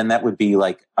GitLab, but then that would be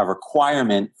like a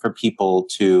requirement for people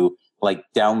to like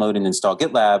download and install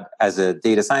GitLab. As a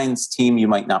data science team, you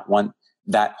might not want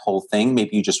that whole thing.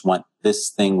 Maybe you just want this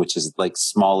thing, which is like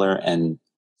smaller and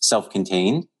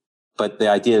self-contained. But the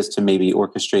idea is to maybe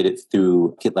orchestrate it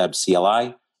through GitLab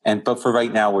CLI. But for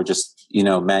right now, we're just,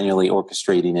 manually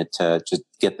orchestrating it to just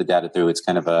get the data through. It's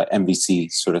kind of a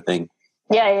MVC sort of thing.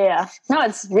 Yeah. No,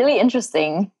 it's really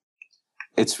interesting.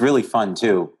 It's really fun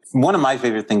too. One of my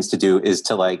favorite things to do is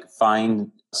to like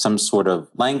find some sort of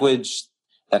language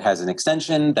that has an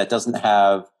extension that doesn't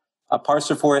have a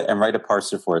parser for it and write a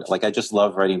parser for it. Like I just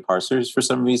love writing parsers for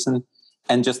some reason.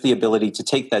 And just the ability to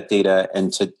take that data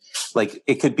and to like,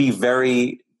 it could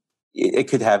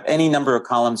have any number of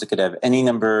columns. It could have any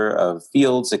number of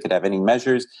fields. It could have any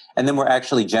measures. And then we're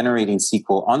actually generating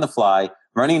SQL on the fly,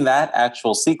 running that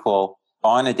actual SQL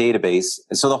on a database.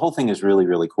 And so the whole thing is really,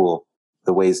 really cool.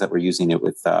 The ways that we're using it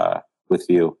with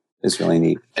Vue is really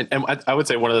neat. And I would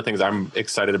say one of the things I'm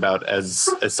excited about as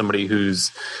somebody who's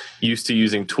used to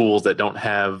using tools that don't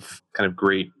have kind of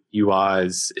great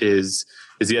UIs is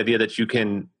the idea that you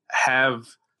can have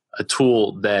a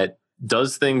tool that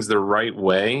does things the right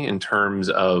way in terms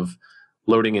of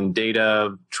loading in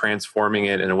data, transforming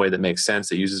it in a way that makes sense,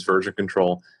 that uses version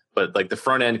control. But like the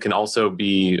front end can also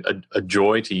be a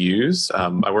joy to use.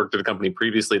 I worked at a company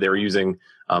previously, they were using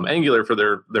Angular for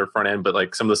their front end, but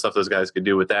like some of the stuff those guys could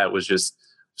do with that was just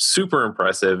super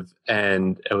impressive.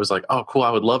 And it was like, oh, cool,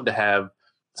 I would love to have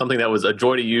something that was a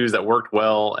joy to use, that worked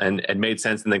well and made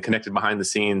sense, and then connected behind the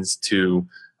scenes to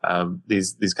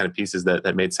these kind of pieces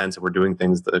that made sense, and we're doing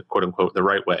things the quote unquote the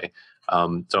right way.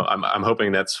 So I'm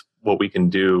hoping that's what we can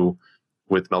do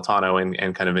with Meltano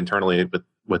and kind of internally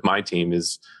with my team,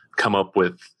 is come up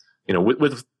with,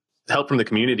 with help from the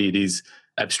community, these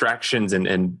abstractions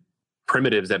and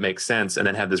primitives that make sense, and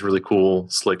then have this really cool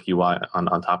slick UI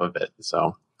on top of it.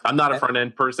 So I'm not a front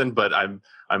end person, but I'm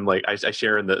like, I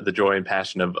share in the joy and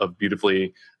passion of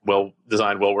beautifully well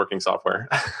designed, well working software.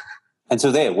 And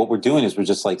so what we're doing is we're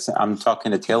just like, I'm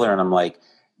talking to Taylor and I'm like,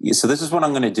 so this is what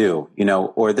I'm going to do,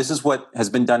 or this is what has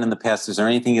been done in the past. Is there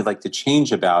anything you'd like to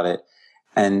change about it?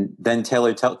 And then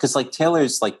Taylor because like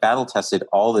Taylor's like battle tested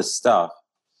all this stuff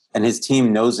and his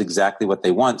team knows exactly what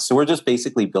they want. So we're just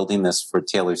basically building this for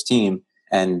Taylor's team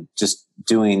and just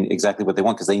doing exactly what they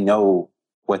want because they know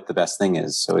what the best thing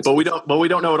is. So but we don't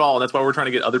know it all. And that's why we're trying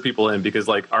to get other people in, because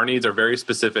like our needs are very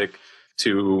specific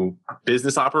to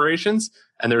business operations.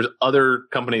 And there's other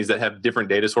companies that have different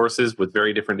data sources with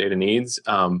very different data needs.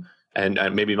 And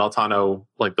maybe Meltano,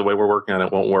 like the way we're working on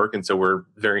it, won't work. And so we're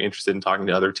very interested in talking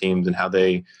to other teams and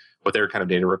what their kind of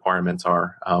data requirements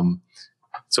are.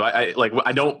 So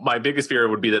my biggest fear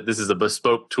would be that this is a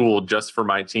bespoke tool just for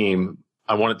my team.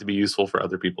 I want it to be useful for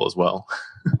other people as well.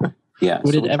 Yeah.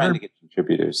 Would it ever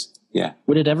contributors. Yeah.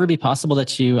 Would it ever be possible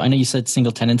that I know you said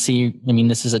single tenancy. I mean,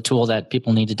 this is a tool that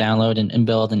people need to download and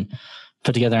build and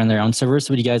put together on their own servers.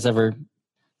 Would you guys ever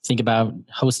think about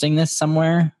hosting this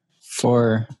somewhere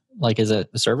for like as a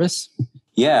service?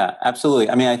 Yeah, absolutely.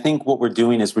 I mean, I think what we're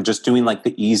doing is we're just doing like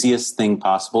the easiest thing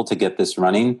possible to get this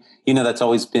running. That's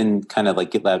always been kind of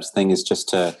like GitLab's thing, is just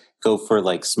to go for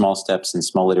like small steps and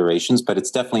small iterations, but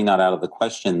it's definitely not out of the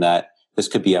question that this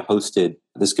could be a hosted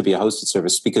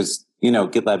service, because,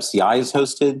 GitLab CI is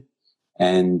hosted.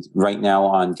 And right now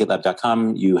on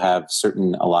GitLab.com, you have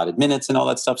certain allotted minutes and all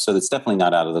that stuff. So it's definitely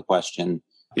not out of the question.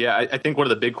 Yeah, I think one of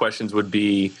the big questions would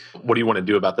be, what do you want to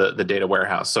do about the data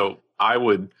warehouse? So I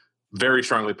would very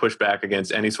strongly push back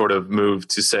against any sort of move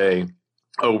to say,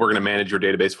 oh, we're going to manage your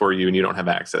database for you and you don't have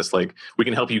access. Like, we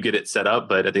can help you get it set up,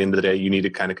 but at the end of the day, you need to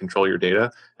kind of control your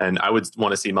data. And I would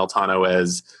want to see Meltano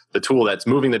as the tool that's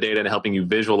moving the data and helping you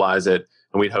visualize it.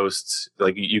 And we'd host,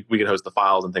 like, we could host the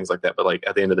files and things like that. But like,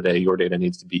 at the end of the day, your data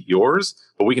needs to be yours,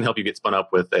 but we can help you get spun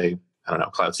up with a, I don't know,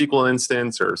 Cloud SQL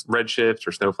instance or Redshift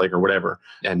or Snowflake or whatever,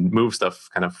 and move stuff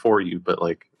kind of for you. But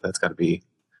like, that's got to be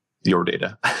your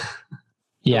data.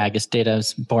 Yeah, I guess data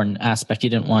is an important aspect.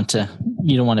 You don't want to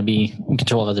be in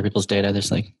control of other people's data.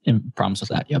 There's like problems with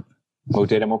that. Yep. More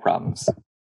data, more problems.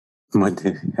 More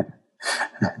data.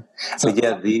 So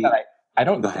yeah, I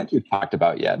don't think you talked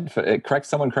about yet.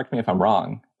 Correct me if I'm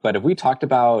wrong, but have we talked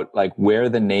about like where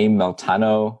the name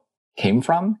Meltano came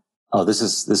from? Oh, this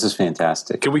is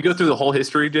fantastic. Can we go through the whole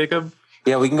history, Jacob?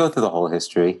 Yeah, we can go through the whole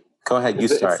history. Go ahead, you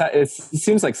start. It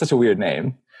seems like such a weird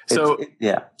name. So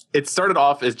it started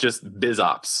off as just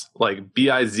BizOps, like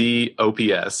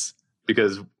BIZOPS,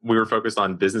 because we were focused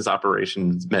on business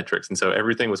operations metrics. And so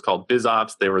everything was called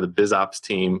BizOps. They were the BizOps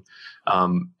team.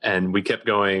 And we kept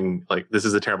going like, this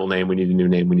is a terrible name. We need a new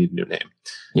name.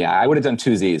 Yeah, I would have done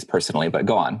 2 Z's personally, but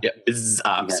go on. Yeah,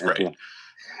 BizOps, right. Yeah.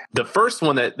 The first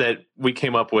one that we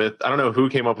came up with, I don't know who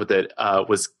came up with it,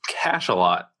 was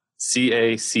Cachelot,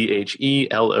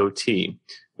 CACHELOT,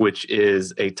 which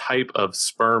is a type of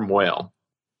sperm whale.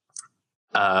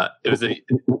 It was a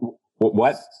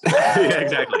what? Yeah,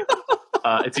 exactly.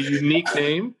 It's a unique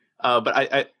name, but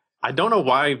I don't know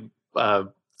why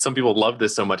some people love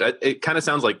this so much. It kind of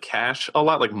sounds like cash a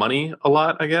lot, like money a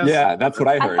lot, I guess. Yeah, that's what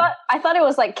I heard. I thought it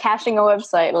was like caching a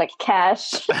website, like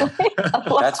cash.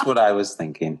 That's what I was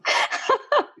thinking.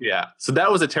 Yeah, so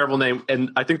that was a terrible name, and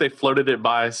I think they floated it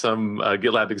by some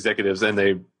GitLab executives, and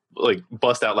they like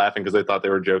bust out laughing because they thought they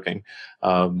were joking.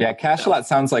 Yeah, Cachelot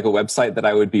sounds like a website that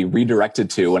I would be redirected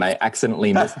to when I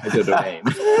accidentally missed the domain.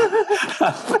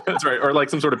 That's right, or like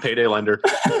some sort of payday lender.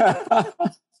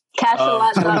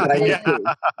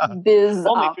 Biz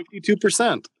only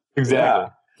 52%.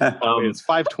 Exactly. It's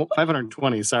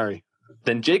 520. Sorry.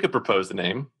 Then Jacob proposed the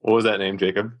name. What was that name,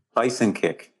 Jacob? Bison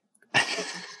Kick.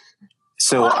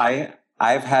 So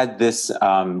I've had this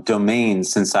domain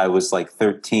since I was like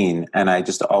 13, and I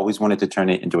just always wanted to turn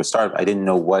it into a startup. I didn't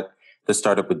know what the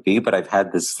startup would be, but I've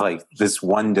had this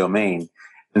one domain.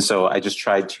 And so I just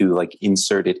tried to like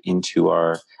insert it into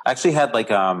I actually had like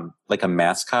a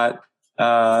mascot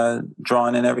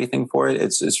drawn and everything for it.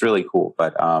 It's really cool,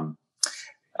 but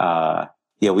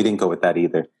we didn't go with that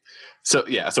either. So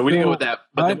we didn't go with that.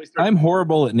 But I'm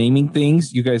horrible at naming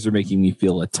things. You guys are making me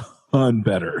feel a ton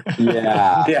better.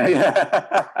 Yeah.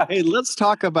 Yeah. Hey, let's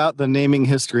talk about the naming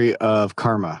history of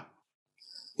Karma.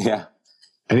 Yeah.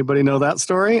 Anybody know that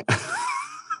story?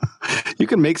 You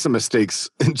can make some mistakes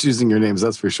in choosing your names,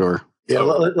 that's for sure. Yeah,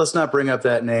 let's not bring up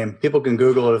that name. People can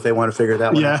Google it if they want to figure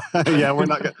that one out. Yeah, we're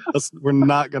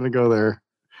not going to go there.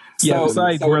 Yeah,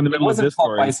 besides, we're in the middle of this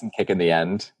story. Bison Kick in the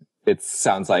end. It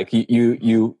sounds like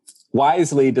you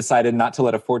wisely decided not to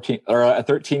let a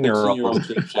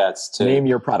 13-year-old name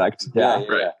your product. Yeah.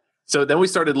 Right. So then we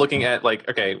started looking at like,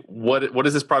 okay, what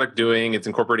is this product doing? It's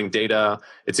incorporating data.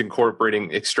 It's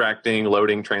incorporating extracting,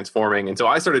 loading, transforming. And so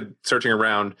I started searching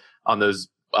around on those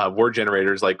word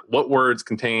generators, like what words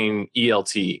contain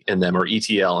ELT in them or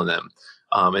ETL in them.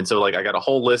 And so like I got a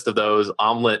whole list of those.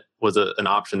 Omelet was an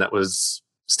option that was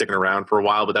sticking around for a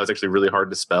while, but that was actually really hard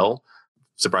to spell,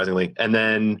 surprisingly. And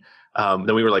then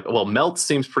we were like, well, melt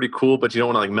seems pretty cool, but you don't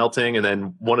want to like melting. And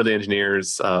then one of the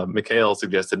engineers, Mikhail,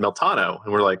 suggested Meltano.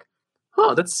 And we're like,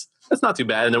 oh, that's not too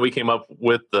bad. And then we came up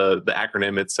with the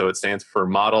acronym. It stands for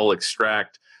Model,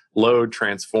 Extract, Load,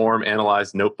 Transform,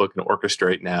 Analyze, Notebook, and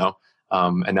Orchestrate now.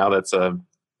 And now that's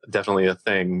definitely a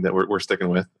thing that we're sticking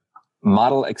with.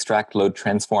 Model, Extract, Load,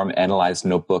 Transform, Analyze,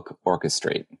 Notebook,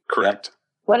 Orchestrate. Correct.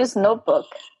 What is Notebook?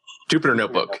 Jupyter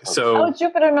Notebook. So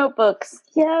Jupyter Notebooks.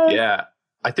 Yeah. Yeah.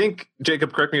 I think,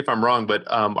 Jacob, correct me if I'm wrong, but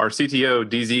our CTO,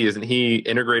 DZ, isn't he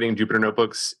integrating Jupyter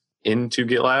Notebooks into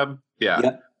GitLab?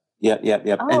 Yeah.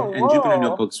 Yep. Oh, and Jupyter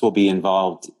Notebooks will be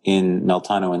involved in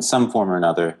Meltano in some form or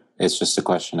another. It's just a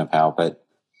question of how. But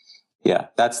yeah,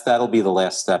 that'll be the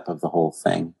last step of the whole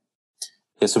thing.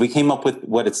 Yeah, so we came up with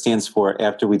what it stands for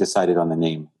after we decided on the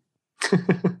name.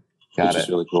 Which is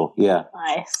really cool. Yeah.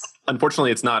 Nice.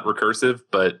 Unfortunately, it's not recursive,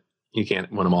 but you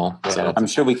can't win them all. So I'm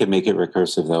sure we could make it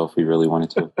recursive, though, if we really wanted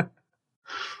to.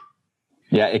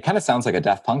 Yeah, it kind of sounds like a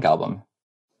Daft Punk album.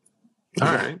 All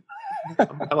right.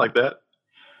 I like that.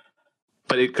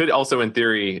 But it could also, in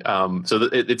theory,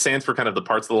 it stands for kind of the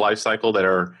parts of the life cycle that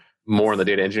are more on the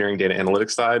data engineering, data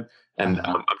analytics side. And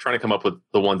I'm trying to come up with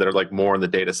the ones that are like more on the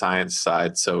data science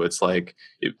side. So it's like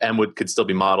M could still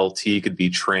be model, T could be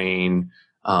train,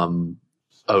 O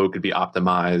could be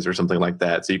optimize or something like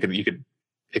that. So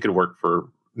it could work for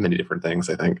many different things,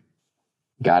 I think.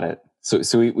 Got it.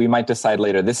 So we might decide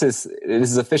later. This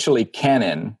is officially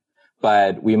canon,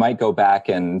 but we might go back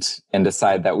and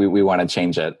decide that we want to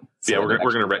change it. So we're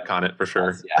going to retcon it for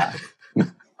sure. Yeah.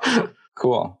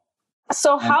 Cool.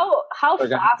 So how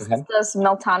fast does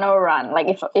Meltano run?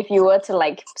 Like if you were to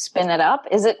like spin it up,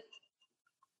 is it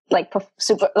like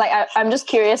super? Like I'm just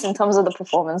curious in terms of the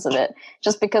performance of it.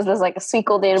 Just because there's like a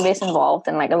SQL database involved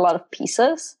and like a lot of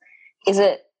pieces, is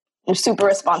it super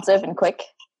responsive and quick?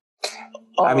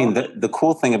 I mean, the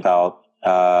cool thing about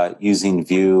using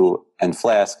Vue and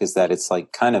Flask is that it's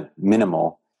like kind of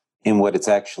minimal in what it's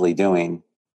actually doing.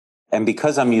 And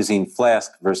because I'm using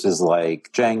Flask versus like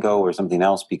Django or something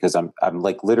else, because I'm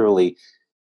like literally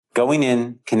going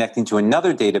in, connecting to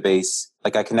another database,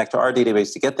 like I connect to our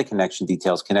database to get the connection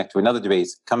details, connect to another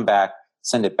database, come back,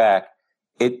 send it back.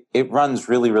 It runs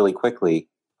really, really quickly.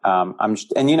 And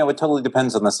it totally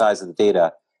depends on the size of the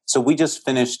data. So we just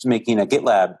finished making a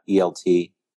GitLab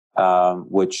ELT,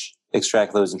 which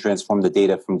extract those and transform the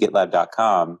data from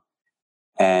GitLab.com.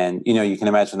 And, you can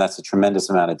imagine that's a tremendous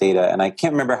amount of data. And I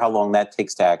can't remember how long that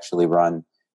takes to actually run,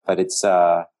 but it's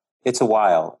a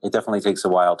while. It definitely takes a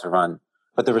while to run.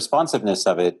 But the responsiveness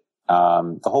of it,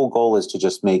 the whole goal is to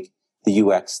just make the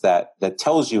UX that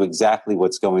tells you exactly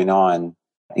what's going on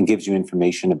and gives you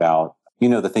information about,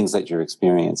 the things that you're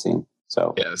experiencing.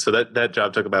 So that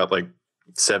job took about like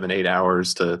 7-8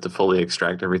 hours to fully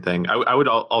extract everything. I would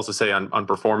also say on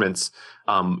performance,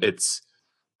 it's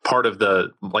part of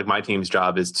my team's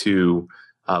job is to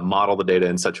model the data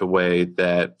in such a way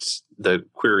that the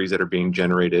queries that are being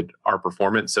generated are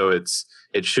performant. So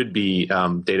it should be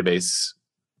database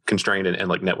constrained and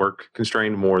like network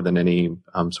constrained more than any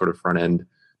sort of front end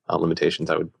limitations.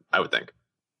 I would think.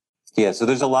 Yeah. So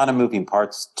there's a lot of moving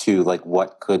parts to like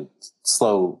what could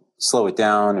slow it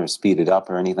down or speed it up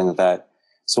or anything like that.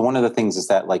 So one of the things is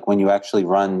that like when you actually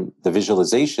run the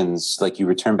visualizations, like you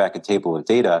return back a table of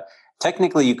data.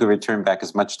 Technically, you could return back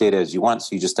as much data as you want.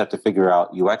 So you just have to figure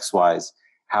out UX-wise,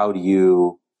 how do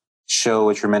you show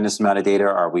a tremendous amount of data?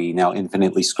 Are we now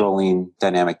infinitely scrolling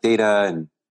dynamic data and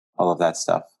all of that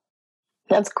stuff?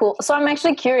 That's cool. So I'm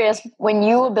actually curious, when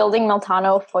you were building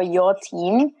Meltano for your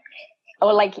team,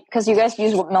 or like, because you guys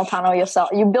use Meltano yourself,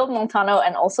 you build Meltano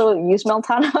and also use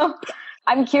Meltano.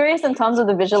 I'm curious in terms of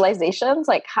the visualizations,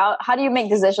 like how do you make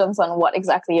decisions on what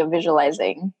exactly you're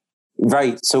visualizing?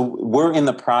 Right. So we're in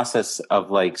the process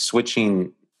of like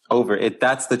switching over it.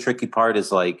 That's the tricky part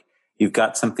is like, you've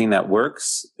got something that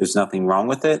works. There's nothing wrong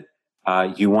with it.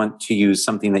 You want to use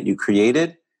something that you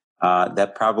created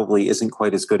that probably isn't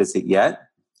quite as good as it yet,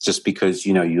 just because,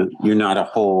 you're not a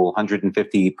whole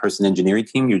 150 person engineering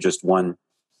team. You're just one,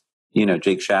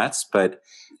 Jake Schatz. But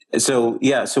so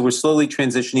we're slowly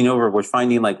transitioning over. We're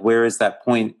finding like, where is that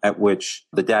point at which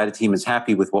the data team is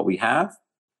happy with what we have?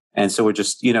 And so we're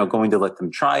just, going to let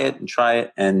them try it.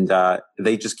 And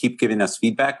they just keep giving us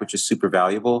feedback, which is super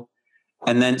valuable.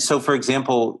 And then, so for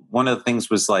example, one of the things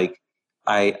was like,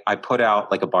 I put out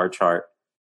like a bar chart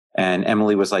and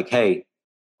Emily was like, hey,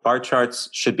 bar charts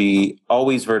should be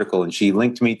always vertical. And she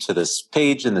linked me to this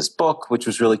page in this book, which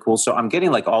was really cool. So I'm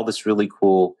getting like all this really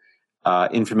cool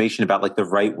information about like the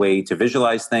right way to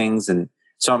visualize things. And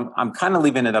so I'm kind of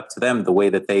leaving it up to them the way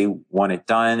that they want it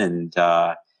done. And,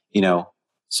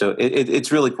 so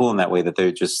it's really cool in that way that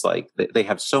they're just like, they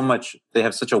have such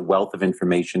a wealth of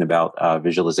information about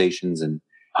visualizations. And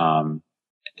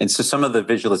so some of the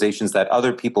visualizations that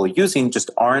other people are using just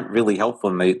aren't really helpful.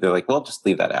 And they're like, well, just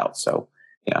leave that out. So,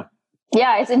 yeah.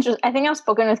 Yeah, it's interesting. I think I've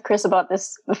spoken with Chris about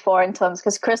this before in terms,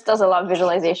 because Chris does a lot of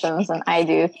visualizations and I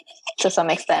do to some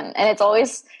extent. And it's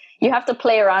always, you have to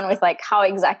play around with like how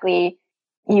exactly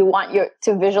you want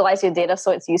to visualize your data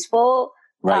so it's useful.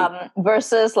 Right.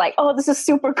 Versus like, oh, this is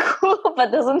super cool,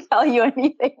 but doesn't tell you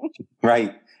anything.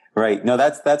 Right. Right. No,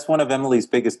 that's one of Emily's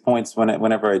biggest points.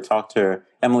 Whenever I talk to her,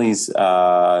 Emily's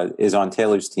is on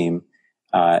Taylor's team,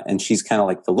 and she's kind of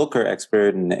like the Looker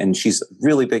expert, and she's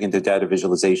really big into data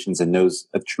visualizations and knows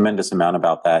a tremendous amount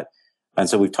about that. And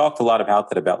so we've talked a lot about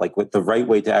that, about like what the right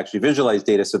way to actually visualize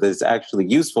data so that it's actually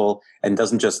useful and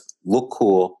doesn't just look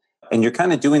cool. And you're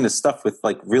kind of doing this stuff with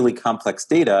like really complex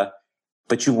data,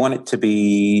 but you want it to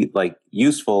be like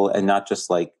useful and not just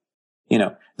like,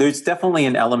 there's definitely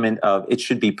an element of it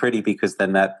should be pretty, because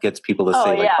then that gets people to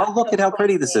say, like, oh, look at how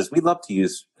pretty this is. We love to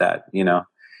use that,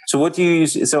 So what do you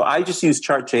use? So I just use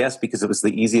Chart.js because it was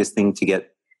the easiest thing to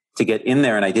get in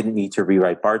there, and I didn't need to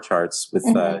rewrite bar charts with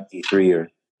D3 or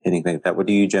anything like that. What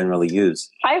do you generally use?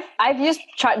 I've used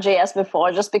Chart.js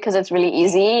before just because it's really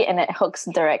easy and it hooks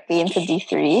directly into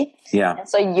D3. Yeah. And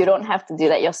so you don't have to do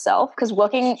that yourself, because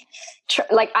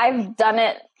I've done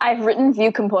it. I've written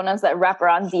Vue components that wrap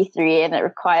around D3 and it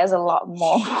requires a lot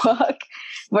more work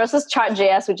versus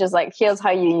Chart.js, which is like, here's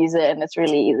how you use it and it's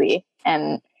really easy.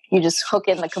 And you just hook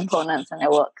in the components and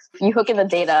it works. You hook in the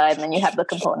data and then you have the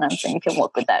components and you can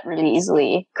work with that really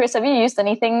easily. Chris, have you used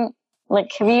anything?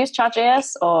 Have you used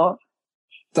Chart.js or?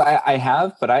 So I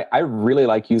have, but I really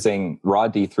like using raw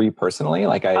D3 personally.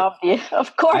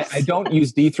 Of course. I don't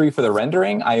use D3 for the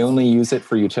rendering. I only use it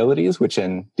for utilities, which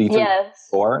in D3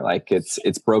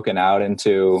 it's broken out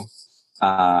into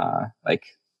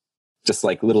just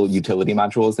like little utility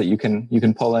modules that you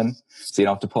can pull in, so you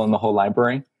don't have to pull in the whole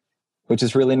library, which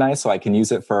is really nice. So I can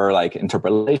use it for like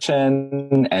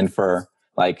interpolation and for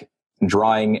like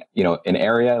drawing, an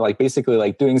area, like basically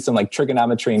like doing some like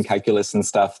trigonometry and calculus and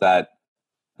stuff that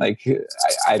like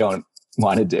I don't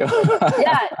want to do.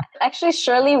 Yeah, actually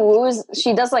Shirley Wu,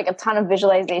 she does like a ton of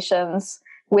visualizations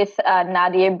with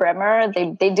Nadia Bremer.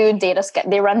 They do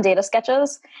they run data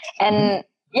sketches, and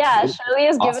Shirley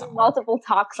has given multiple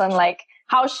talks on like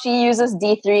how she uses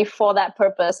D3 for that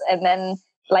purpose, and then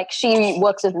like she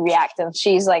works with React, and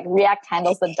she's like React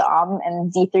handles the DOM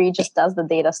and D3 just does the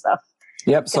data stuff.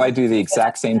 Yep. So I do the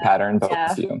exact same pattern, both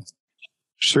of you.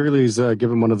 Shirley's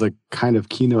given one of the kind of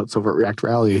keynotes over at React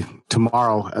Rally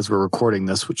tomorrow as we're recording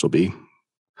this, which will be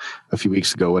a few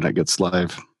weeks ago when it gets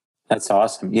live. That's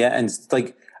awesome. Yeah. And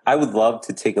like, I would love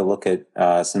to take a look at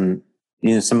some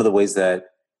of the ways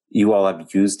that you all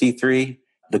have used D3.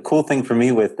 The cool thing for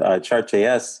me with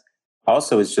Chart.js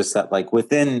also is just that like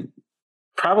within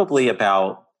probably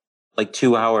about like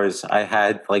 2 hours, I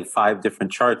had like 5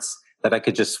 different charts that I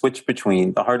could just switch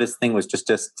between. The hardest thing was just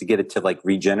to get it to like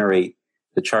regenerate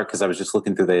the chart, because I was just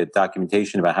looking through the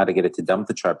documentation about how to get it to dump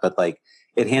the chart. But like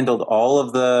it handled all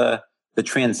of the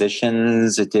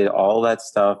transitions. It did all that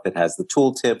stuff. It has the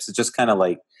tooltips. It just kind of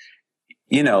like,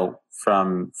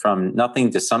 from nothing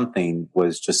to something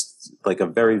was just like a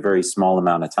very, very small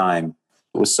amount of time.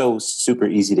 It was so super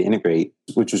easy to integrate,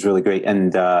 which was really great.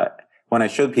 And when I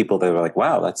showed people, they were like,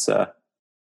 wow, that's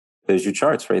there's your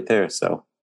charts right there. So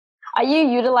are you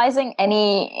utilizing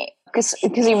any, because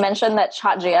you mentioned that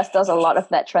Chart.js does a lot of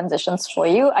that transitions for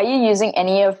you. Are you using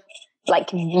any of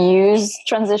like Vue's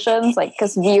transitions? Like,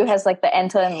 because Vue has like the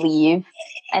enter and leave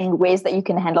and ways that you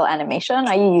can handle animation.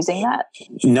 Are you using that?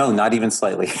 No, not even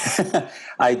slightly.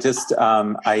 I just,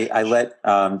 I let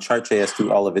Chart.js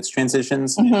do all of its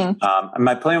transitions. Mm-hmm.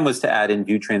 My plan was to add in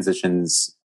Vue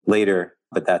transitions later,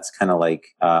 but that's kind of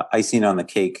like icing on the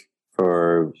cake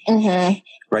for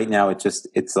right now.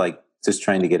 It's like just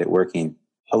trying to get it working.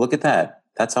 Oh, look at that.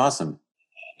 That's awesome.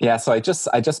 Yeah. So I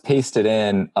just pasted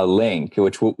in a link,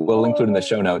 which we'll link to it in the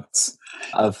show notes,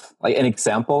 of like an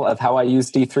example of how I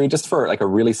use D3 just for like a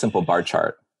really simple bar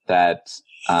chart that,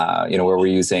 where we're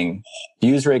using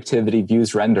views reactivity,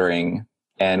 views rendering,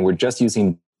 and we're just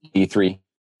using D3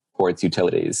 for its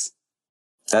utilities.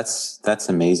 That's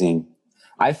amazing.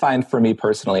 I find for me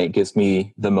personally, it gives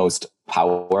me the most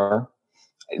power.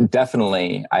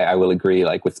 Definitely, I will agree.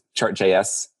 Like with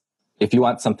Chart.js, if you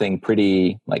want something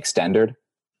pretty like standard,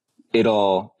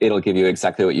 it'll give you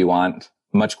exactly what you want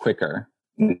much quicker,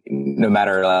 no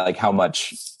matter like how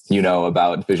much you know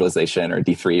about visualization or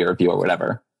D3 or Vue or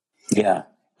whatever. Yeah,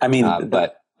 I mean,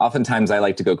 but oftentimes I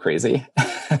like to go crazy.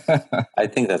 I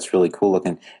think that's really cool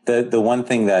looking. The one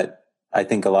thing that I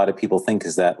think a lot of people think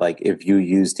is that like if you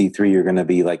use D3, you're going to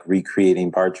be like recreating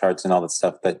bar charts and all that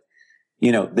stuff. But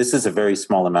this is a very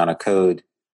small amount of code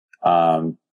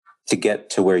to get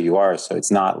to where you are. So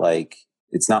it's not like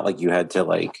you had to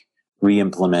like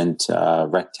re-implement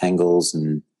rectangles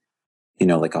and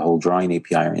like a whole drawing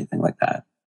API or anything like that.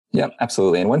 Yeah,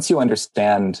 absolutely. And once you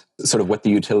understand sort of what the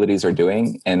utilities are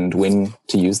doing and when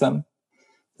to use them,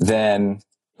 then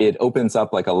it opens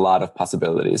up like a lot of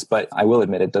possibilities. But I will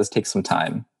admit it does take some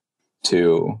time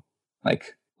to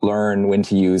like learn when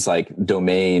to use like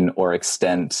domain or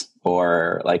extent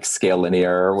or like scale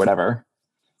linear or whatever.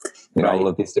 You know, all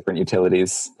of these different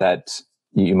utilities that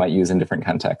you might use in different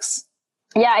contexts.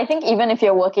 Yeah, I think even if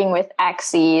you're working with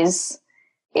axes,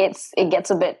 it gets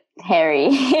a bit hairy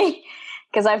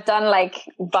because I've done like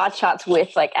bar charts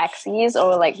with like axes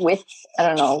or like with, I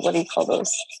don't know, what do you call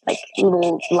those? Like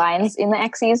little lines in the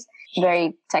axes.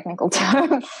 Very technical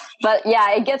term. But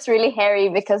yeah, it gets really hairy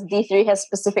because D3 has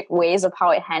specific ways of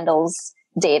how it handles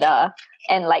data,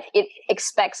 and like it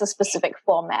expects a specific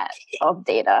format of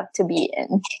data to be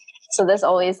in. So there's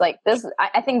always like this.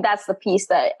 I think that's the piece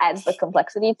that adds the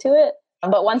complexity to it.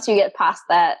 But once you get past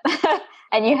that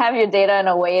and you have your data in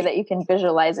a way that you can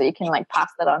visualize it, you can like pass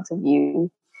that on to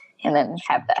Vue and then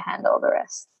have that handle the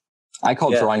rest. I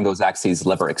call drawing those axes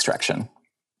lever extraction.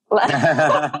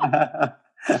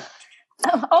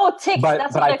 Oh, ticks. But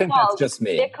that's what I they're think called. that's just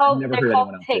me. They're called, I've never heard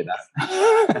anyone else say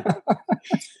that.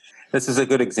 This is a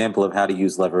good example of how to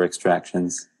use lever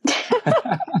extractions.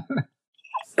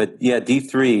 But yeah,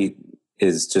 D3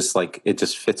 is just like, it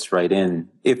just fits right in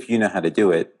if you know how to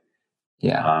do it.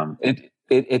 Yeah.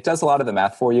 It does a lot of the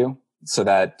math for you so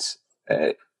that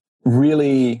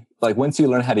really, like once you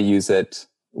learn how to use it,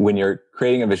 when you're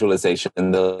creating a visualization,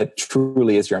 it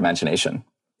truly is your imagination,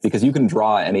 because you can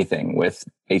draw anything with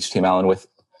HTML. And with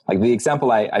like the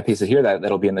example I pasted here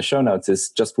that'll be in the show notes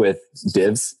is just with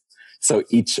divs. So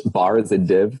each bar is a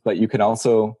div, but you can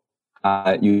also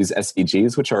use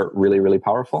SVGs, which are really, really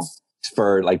powerful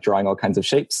for like drawing all kinds of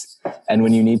shapes. And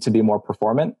when you need to be more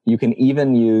performant, you can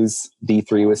even use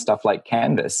D3 with stuff like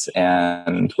Canvas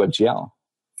and WebGL.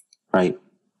 Right.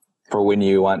 For when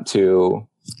you want to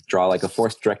draw like a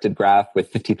force-directed graph with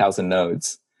 50,000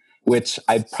 nodes, which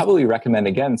I'd probably recommend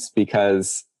against,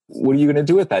 because what are you going to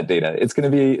do with that data? It's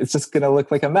just going to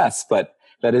look like a mess. But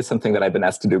that is something that I've been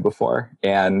asked to do before.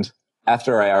 And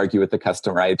after I argue with the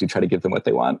customer, I do try to give them what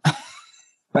they want.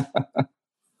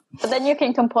 But then you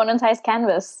can componentize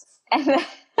Canvas and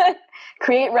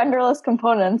create renderless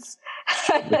components.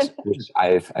 which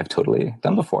I've totally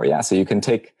done before. Yeah. So you can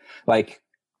take like,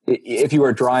 if you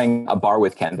were drawing a bar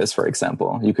with Canvas, for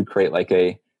example, you could create like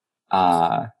a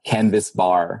Canvas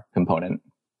bar component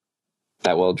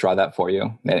that will draw that for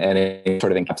you and it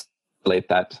sort of encapsulate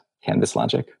that Canvas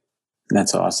logic.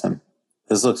 That's awesome.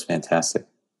 This looks fantastic.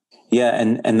 Yeah.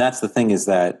 And that's the thing, is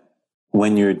that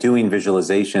when you're doing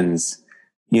visualizations,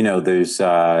 you know, there's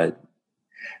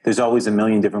always a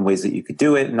million different ways that you could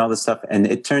do it and all this stuff. And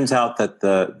it turns out that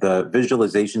the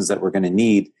visualizations that we're going to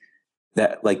need,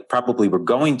 that like probably we're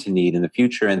going to need in the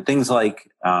future, and things like,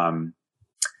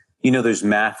 you know, there's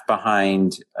math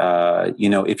behind, you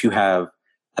know, if you have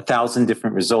 1,000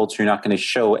 different results, you're not going to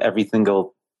show every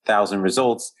single 1,000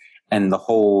 results, and the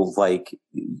whole like,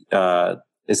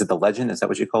 is it the legend? Is that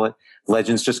what you call it?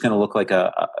 Legend's just going to look like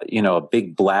a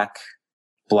big black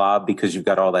blob because you've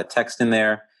got all that text in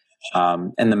there.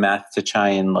 And the math to try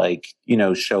and like, you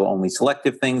know, show only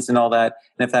selective things and all that.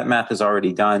 And if that math is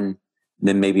already done,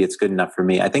 then maybe it's good enough for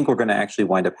me. I think we're going to actually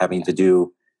wind up having to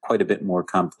do quite a bit more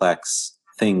complex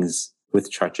things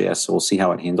with Chart.js. So we'll see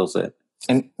how it handles it.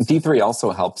 And D3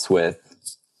 also helps with,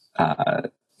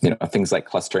 things like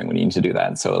clustering when you need to do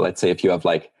that. So let's say if you have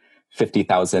like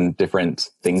 50,000 different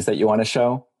things that you want to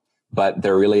show, but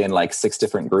they're really in like 6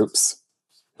 different groups,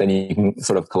 then you can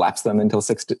sort of collapse them into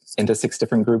 6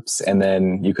 different groups. And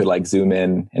then you could like zoom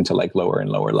in into like lower and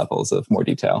lower levels of more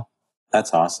detail.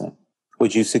 That's awesome.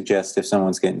 Would you suggest, if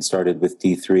someone's getting started with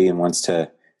D3 and wants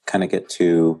to kind of get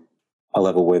to a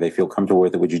level where they feel comfortable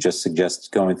with it, would you just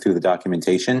suggest going through the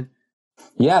documentation?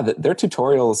 Yeah, their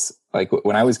tutorials, like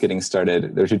when I was getting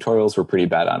started, their tutorials were pretty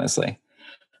bad, honestly.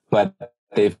 But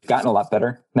they've gotten a lot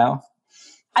better now.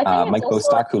 Mike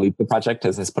Bostock, who leads the project,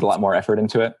 has put a lot more effort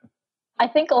into it. I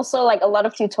think also like a lot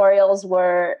of tutorials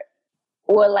were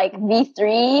like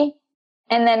V3,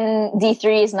 and then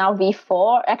D3 is now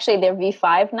V4. Actually, they're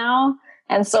V5 now.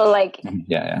 And so like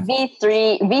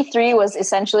V3 was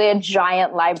essentially a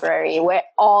giant library where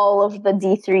all of the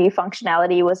D3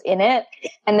 functionality was in it.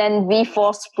 And then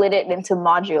V4 split it into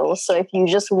modules. So if you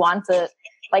just wanted,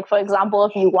 like, for example,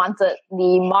 if you wanted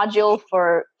the module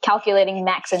for calculating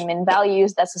max and min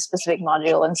values, that's a specific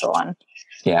module, and so on.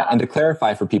 Yeah. And to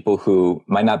clarify for people who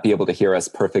might not be able to hear us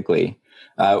perfectly,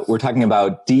 we're talking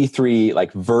about D3,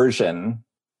 like version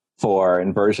 4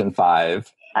 and version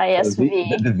 5. Yes,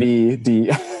 D.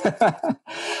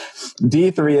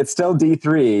 D3, it's still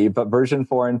D3, but version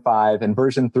 4 and 5, and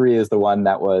version 3 is the one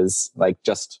that was like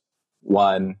just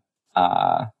one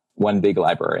big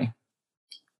library.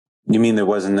 You mean there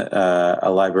wasn't a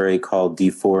library called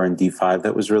D4 and D5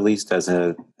 that was released as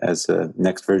a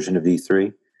next version of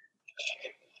D3?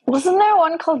 Wasn't there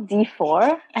one called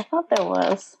D4? I thought there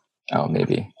was. Oh,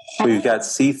 maybe. We've got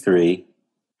C3.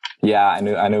 Yeah, I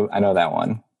know that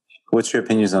one. What's your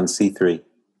opinions on C3?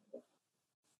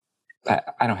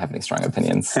 I don't have any strong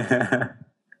opinions.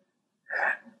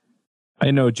 I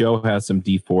know Joe has some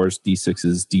D4s,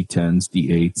 D6s, D10s,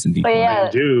 D8s, and D5s. Yeah, I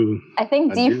do. I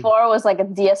think D4 was like a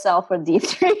DSL for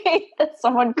D3 that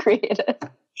someone created.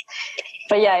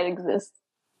 But yeah, it exists.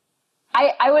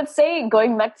 I would say,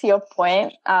 going back to your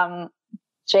point,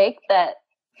 Jake, that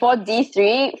for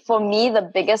D3, for me, the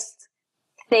biggest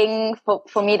thing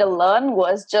for me to learn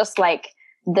was just like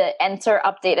the enter,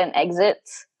 update, and exit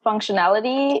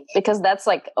functionality, because that's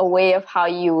like a way of how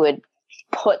you would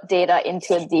put data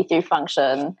into a D3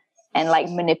 function and like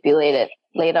manipulate it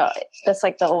later. That's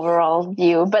like the overall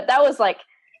view. But that was like,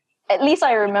 at least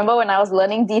I remember when I was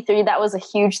learning D3, that was a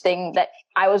huge thing that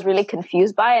I was really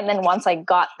confused by. And then once I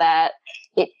got that,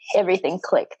 everything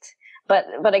clicked.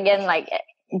 But again, like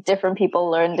different people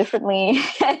learn differently.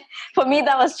 For me,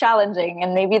 that was challenging.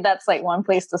 And maybe that's like one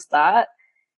place to start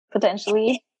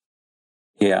potentially.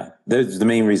 Yeah. The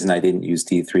main reason I didn't use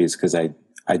D3 is because I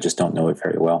just don't know it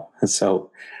very well.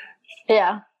 So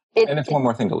yeah. And it's one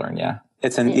more thing to learn. Yeah.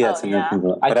 It's another thing to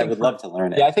learn, but I would love to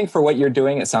learn it. Yeah. I think for what you're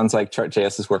doing, it sounds like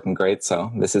Chart.js is working great.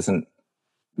 So this isn't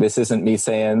me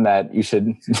saying that you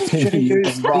should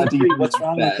use raw D3. What's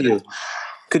wrong with you?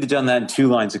 Could have done that in 2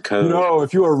 lines of code. No,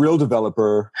 if you were a real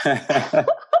developer. That's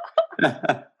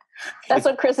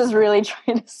what Chris is really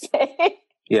trying to say.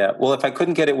 Yeah. Well, if I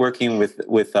couldn't get it working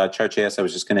with Chart.js, I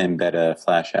was just going to embed a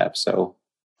Flash app. So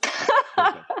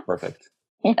perfect.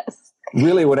 Yes.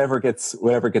 Really, whatever gets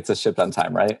us shipped on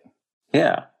time, right?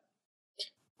 Yeah.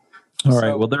 All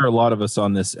right. Well, there are a lot of us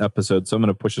on this episode, so I'm going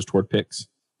to push us toward picks.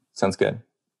 Sounds good.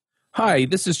 Hi,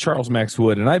 this is Charles Max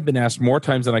Wood, and I've been asked more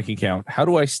times than I can count, how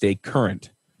do I stay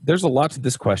current? There's a lot to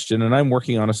this question, and I'm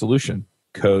working on a solution.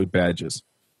 Code badges.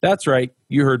 That's right.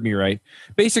 You heard me right.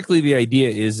 Basically, the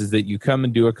idea is that you come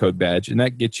and do a code badge, and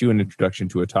that gets you an introduction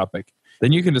to a topic.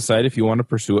 Then you can decide if you want to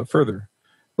pursue it further.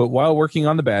 But while working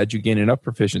on the badge, you gain enough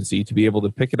proficiency to be able to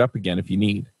pick it up again if you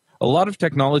need. A lot of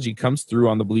technology comes through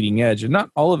on the bleeding edge, and not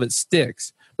all of it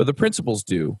sticks, but the principles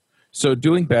do. So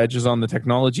doing badges on the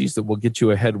technologies that will get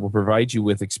you ahead will provide you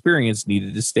with experience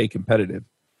needed to stay competitive.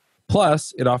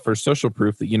 Plus, it offers social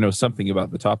proof that you know something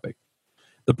about the topic.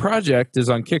 The project is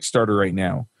on Kickstarter right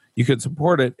now. You can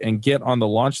support it and get on the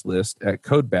launch list at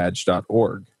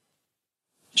codebadge.org.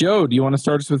 Joe, do you want to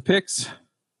start us with picks?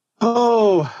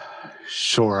 Oh,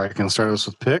 sure. I can start us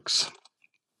with picks.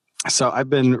 So I've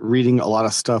been reading a lot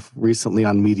of stuff recently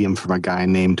on Medium from a guy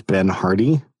named Ben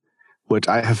Hardy, which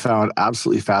I have found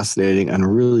absolutely fascinating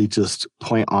and really just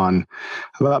point on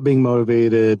about being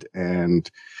motivated and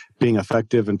being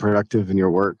effective and productive in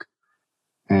your work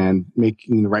and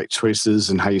making the right choices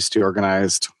and how you stay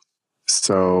organized.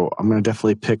 So I'm going to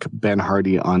definitely pick Ben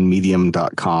Hardy on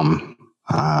medium.com.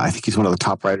 I think he's one of the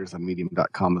top writers on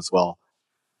medium.com as well.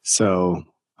 So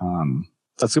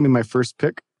that's going to be my first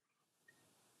pick.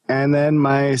 And then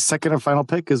my second and final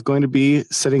pick is going to be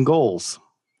setting goals.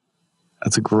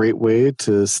 That's a great way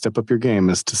to step up your game,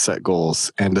 is to set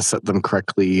goals and to set them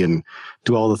correctly and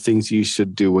do all the things you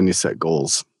should do when you set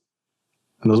goals.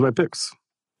 And those are my picks.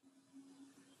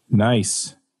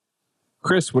 Nice.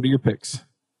 Chris, what are your picks?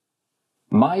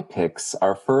 My picks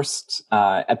are first,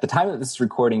 at the time that this is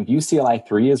recording, Vue CLI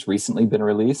 3 has recently been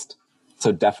released.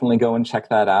 So definitely go and check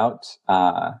that out.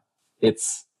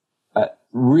 It's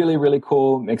really, really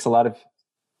cool. Makes a lot of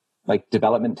like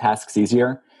development tasks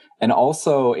easier. And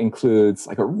also includes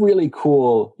like a really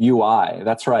cool UI.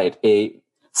 That's right. A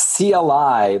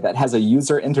CLI that has a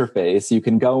user interface. You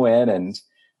can go in and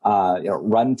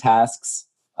run tasks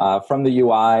from the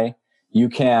UI. You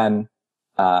can,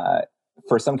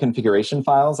 for some configuration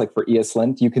files, like for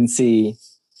ESLint, you can see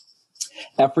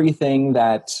everything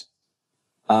that,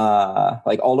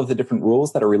 like all of the different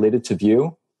rules that are related to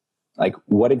Vue, like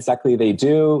what exactly they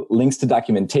do, links to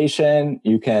documentation.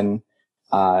 You can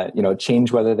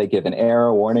change whether they give an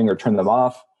error, warning, or turn them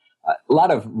off. A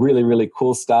lot of really, really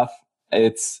cool stuff.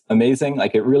 It's amazing.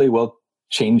 Like it really will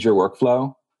change your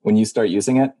workflow when you start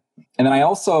using it. And then I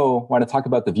also want to talk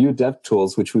about the Vue dev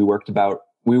tools, which we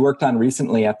worked on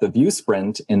recently at the Vue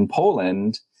Sprint in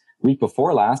Poland, week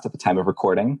before last at the time of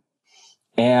recording.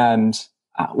 And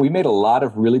we made a lot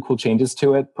of really cool changes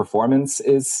to it. The performance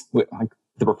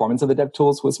of the dev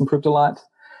tools was improved a lot.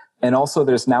 And also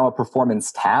there's now a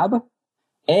performance tab.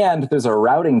 And there's a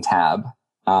routing tab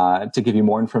to give you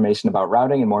more information about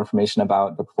routing and more information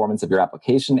about the performance of your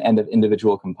application and of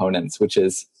individual components, which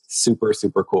is super,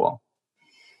 super cool.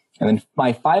 And then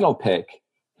my final pick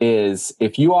is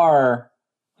if you are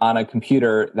on a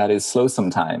computer that is slow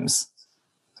sometimes,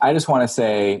 I just want to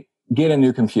say, get a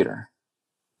new computer.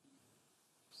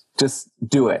 Just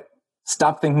do it.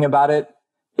 Stop thinking about it.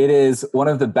 It is one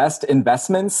of the best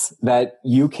investments that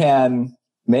you can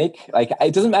make. Like,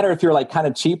 it doesn't matter if you're like kind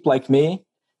of cheap like me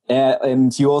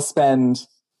and you will spend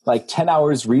like 10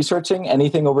 hours researching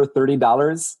anything over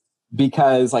 $30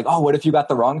 because like, oh, what if you got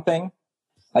the wrong thing?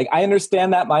 Like, I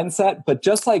understand that mindset, but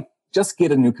just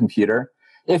get a new computer.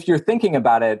 If you're thinking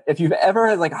about it, if you've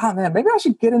ever like, oh man, maybe I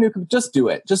should get a new computer, just do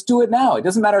it. Just do it now. It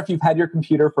doesn't matter if you've had your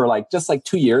computer for like just like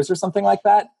 2 years or something like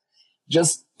that.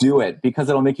 Just do it because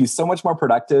it'll make you so much more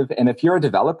productive. And if you're a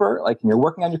developer, like, and you're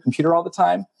working on your computer all the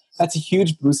time, that's a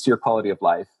huge boost to your quality of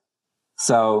life.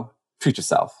 So treat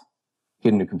yourself.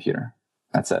 Get a new computer.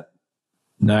 That's it.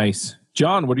 Nice.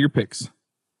 John, what are your picks?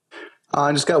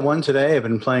 I just got one today. I've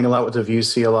been playing a lot with the Vue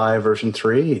CLI version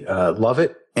 3. Love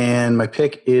it. And my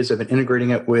pick is I've been integrating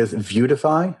it with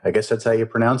Vuetify. I guess that's how you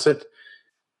pronounce it.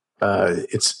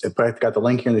 I've got the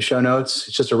link here in the show notes.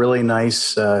 It's just a really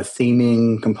nice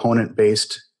theming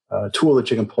component-based tool that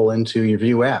you can pull into your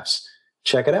Vue apps.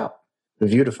 Check it out.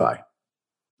 Vuetify.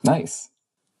 Nice.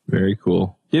 Very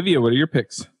cool. Divya, what are your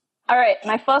picks? All right.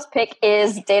 My first pick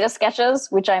is Data Sketches,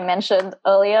 which I mentioned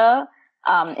earlier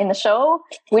in the show,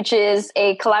 which is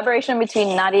a collaboration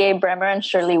between Nadia Bremer and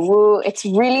Shirley Wu. It's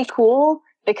really cool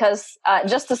because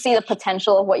just to see the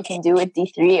potential of what you can do with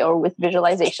D3 or with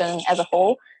visualization as a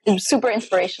whole, it's a super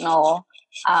inspirational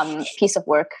piece of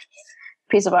art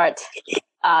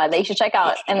that you should check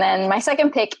out. And then my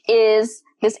second pick is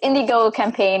this Indiegogo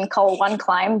campaign called One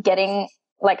Climb, getting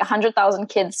like 100,000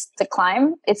 kids to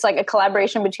climb. It's like a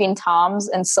collaboration between Toms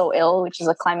and So Ill, which is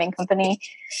a climbing company.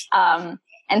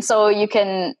 And so you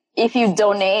can, if you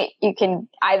donate, you can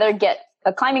either get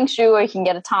a climbing shoe or you can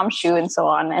get a Tom shoe and so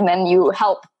on. And then you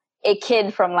help a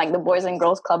kid from like the Boys and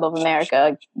Girls Club of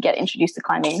America get introduced to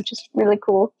climbing, which is really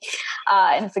cool.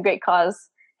 And it's a great cause.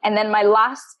 And then my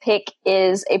last pick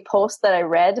is a post that I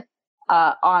read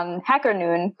on Hacker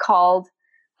Noon called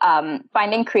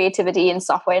Finding Creativity in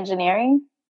Software Engineering,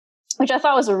 which I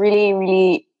thought was a really,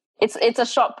 really, it's a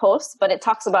short post, but it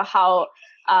talks about how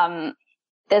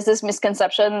there's this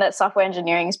misconception that software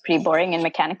engineering is pretty boring and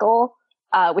mechanical,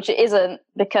 which it isn't,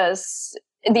 because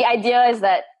the idea is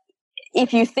that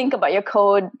if you think about your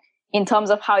code in terms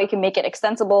of how you can make it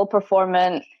extensible,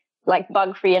 performant, like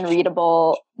bug-free and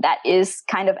readable, that is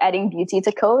kind of adding beauty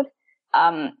to code.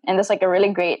 And there's like a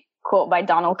really great quote by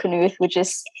Donald Knuth, which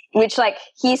like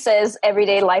he says,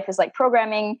 everyday life is like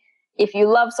programming. If you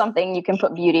love something, you can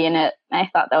put beauty in it. And I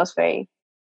thought that was very,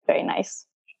 very nice.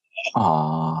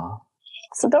 Aww.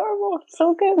 It's adorable.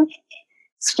 So good.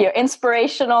 It's your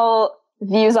inspirational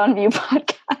Views on Vue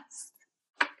podcast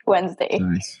Wednesday.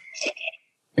 Nice.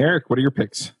 Eric, what are your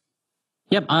picks?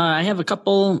 Yep, I have a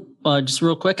couple. Just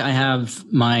real quick, I have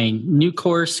my new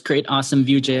course, Create Awesome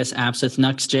Vue.js Apps with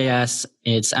Nuxt.js.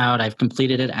 It's out. I've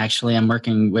completed it. Actually, I'm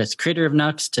working with creator of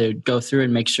Nuxt to go through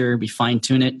and make sure we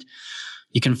fine-tune it.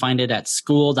 You can find it at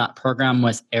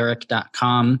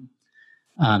school.programwitheric.com.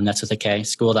 That's with a K,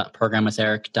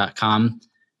 school.programwitheric.com.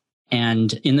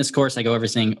 And in this course, I go over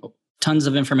tons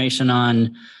of information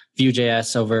on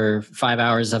Vue.js, over 5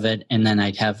 hours of it. And then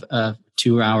I have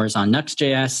 2 hours on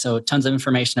Nuxt.js. So tons of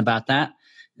information about that.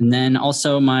 And then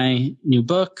also my new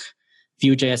book,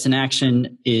 Vue.js in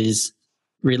Action, is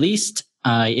released.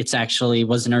 It's actually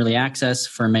was in early access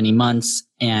for many months.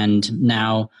 And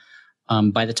now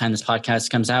by the time this podcast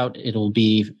comes out, it'll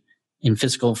be in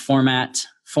physical form.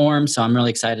 So I'm really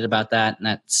excited about that. And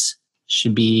that's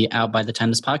should be out by the time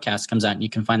this podcast comes out. And you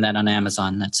can find that on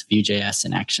Amazon. That's Vue.js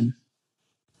in Action.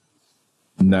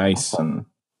 Nice. Awesome.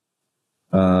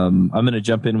 I'm going to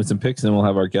jump in with some picks, and then we'll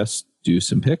have our guests do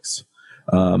some picks.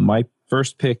 My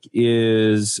first pick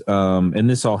is, and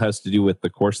this all has to do with the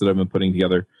course that I've been putting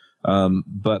together,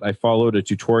 but I followed a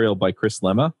tutorial by Chris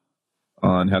Lemma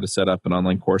on how to set up an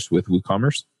online course with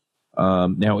WooCommerce.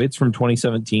 Now, it's from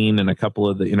 2017, and a couple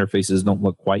of the interfaces don't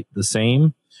look quite the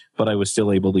same, but I was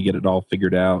still able to get it all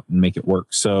figured out and make it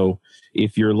work. So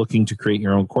if you're looking to create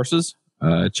your own courses,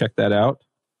 check that out.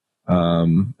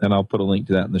 And I'll put a link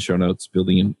to that in the show notes,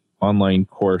 building an online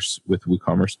course with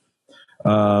WooCommerce.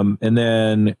 And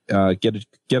then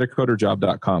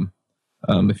getacoderjob.com.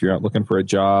 If you're out looking for a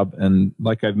job. And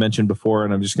like I've mentioned before,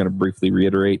 and I'm just going to briefly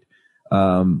reiterate,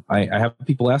 I have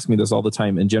people ask me this all the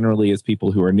time, and generally it's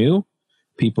people who are new,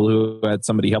 people who had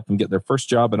somebody help them get their first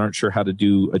job and aren't sure how to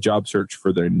do a job search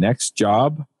for their next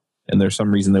job, and there's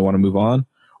some reason they want to move on,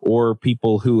 or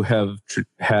people who have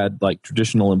had like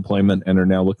traditional employment and are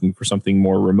now looking for something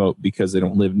more remote because they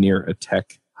don't live near a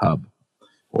tech hub.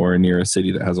 or near a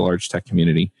city that has a large tech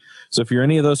community. So if you're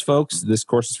any of those folks, this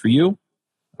course is for you.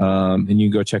 And you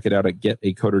can go check it out at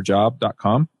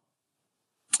getacoderjob.com.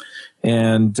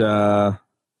 And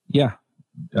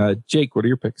Jake, what are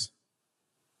your picks?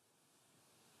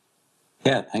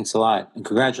 Yeah, thanks a lot. And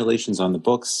congratulations on the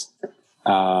books.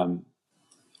 And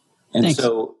Thanks.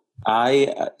 so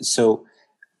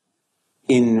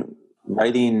in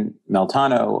writing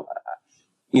Meltano,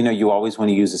 you always want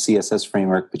to use a CSS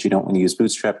framework, but you don't want to use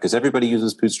Bootstrap because everybody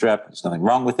uses Bootstrap. There's nothing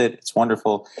wrong with it. It's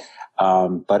wonderful.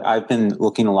 But I've been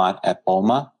looking a lot at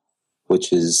Bulma,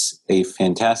 which is a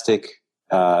fantastic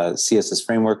CSS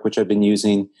framework, which I've been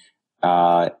using.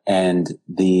 And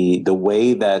the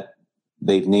way that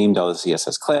they've named all the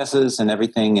CSS classes and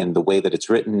everything, and the way that it's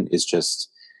written is just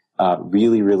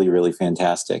really, really, really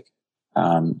fantastic.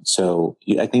 So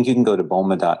I think you can go to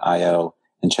bulma.io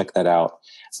and check that out.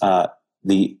 I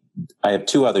have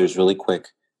two others really quick.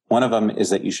 One of them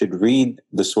is that you should read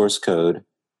the source code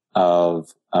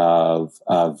of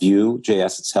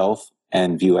Vue.js itself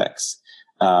and Vuex.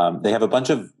 They have a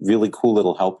bunch of really cool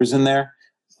little helpers in there.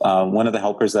 One of the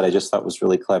helpers that I just thought was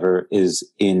really clever is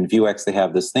in Vuex, they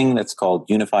have this thing that's called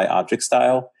Unify Object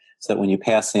Style, so that when you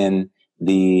pass in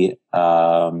the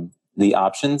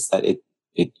options, that it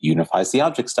unifies the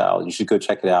object style. You should go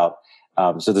check it out.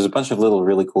 So there's a bunch of little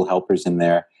really cool helpers in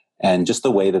there, and just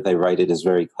the way that they write it is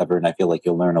very clever. And I feel like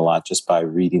you'll learn a lot just by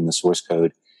reading the source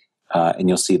code, and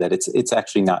you'll see that it's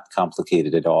actually not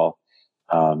complicated at all,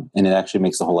 and it actually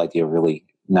makes the whole idea really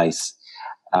nice.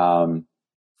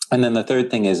 And then the third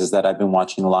thing is that I've been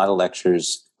watching a lot of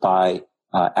lectures by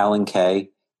Alan Kay.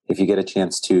 If you get a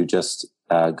chance to just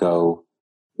look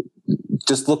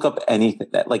up anything,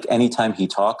 like anytime he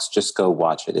talks, just go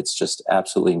watch it. It's just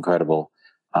absolutely incredible.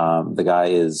 The guy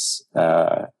is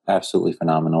absolutely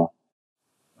phenomenal.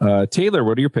 Taylor,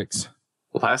 what are your picks?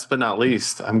 Last but not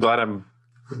least, I'm glad I'm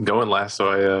going last, so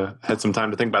I had some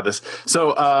time to think about this.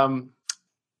 So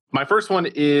my first one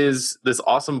is this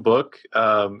awesome book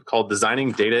called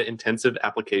Designing Data-Intensive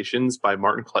Applications by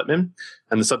Martin Kleppmann.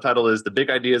 And the subtitle is The Big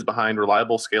Ideas Behind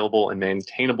Reliable, Scalable, and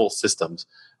Maintainable Systems.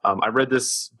 I read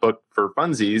this book for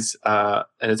funsies, and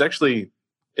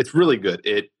it's really good.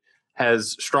 It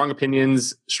has strong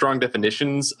opinions, strong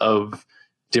definitions of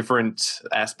different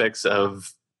aspects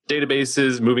of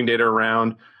databases, moving data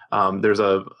around. There's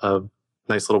a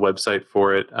nice little website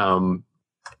for it.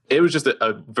 It was just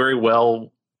a very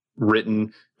well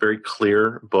written, very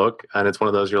clear book, and it's one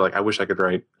of those you're like, I wish I could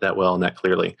write that well and that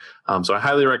clearly. So I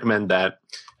highly recommend that.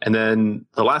 And then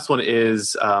the last one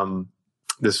is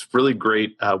this really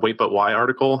great Wait But Why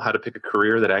article, How to Pick a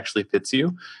Career That Actually Fits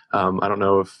You. I don't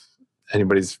know if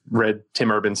anybody's read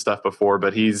Tim Urban's stuff before,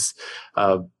 but he's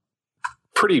a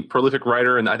pretty prolific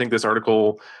writer, and I think this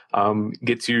article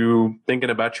gets you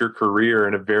thinking about your career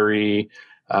in a very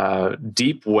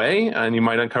deep way, and you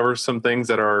might uncover some things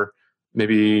that are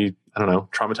maybe, I don't know,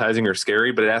 traumatizing or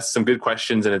scary, but it asks some good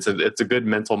questions, and it's a good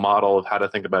mental model of how to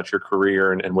think about your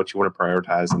career and what you want to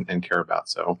prioritize and care about.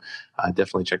 So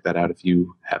definitely check that out if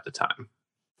you have the time.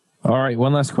 All right,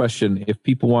 one last question. If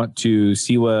people want to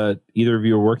see what either of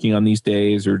you are working on these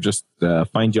days or just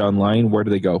find you online, where do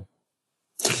they go?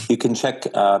 You can check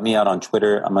me out on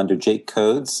Twitter. I'm under Jake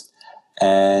Codes.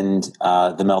 And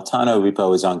the Meltano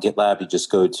repo is on GitLab. You just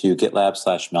go to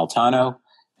GitLab/Meltano.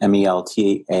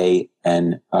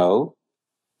 Meltano.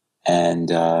 And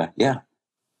yeah.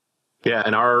 Yeah,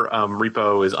 and our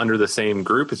repo is under the same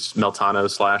group. It's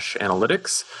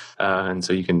Meltano/analytics. And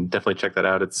so you can definitely check that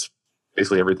out. It's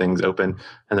basically everything's open.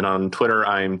 And then on Twitter,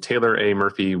 I'm Taylor A.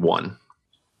 Murphy 1.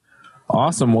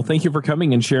 Awesome. Well, thank you for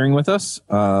coming and sharing with us.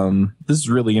 This is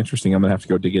really interesting. I'm going to have to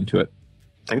go dig into it.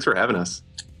 Thanks for having us.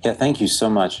 Yeah, thank you so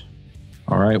much.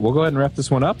 All right, we'll go ahead and wrap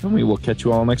this one up, and we will catch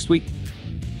you all next week.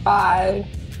 Bye.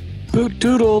 Boot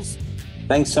doodles.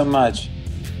 Thanks so much.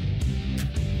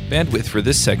 Bandwidth for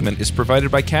this segment is provided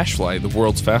by CacheFly, the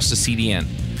world's fastest CDN.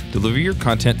 Deliver your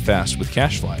content fast with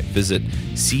CacheFly. Visit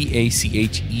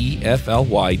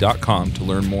CacheFly.com to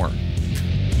learn more.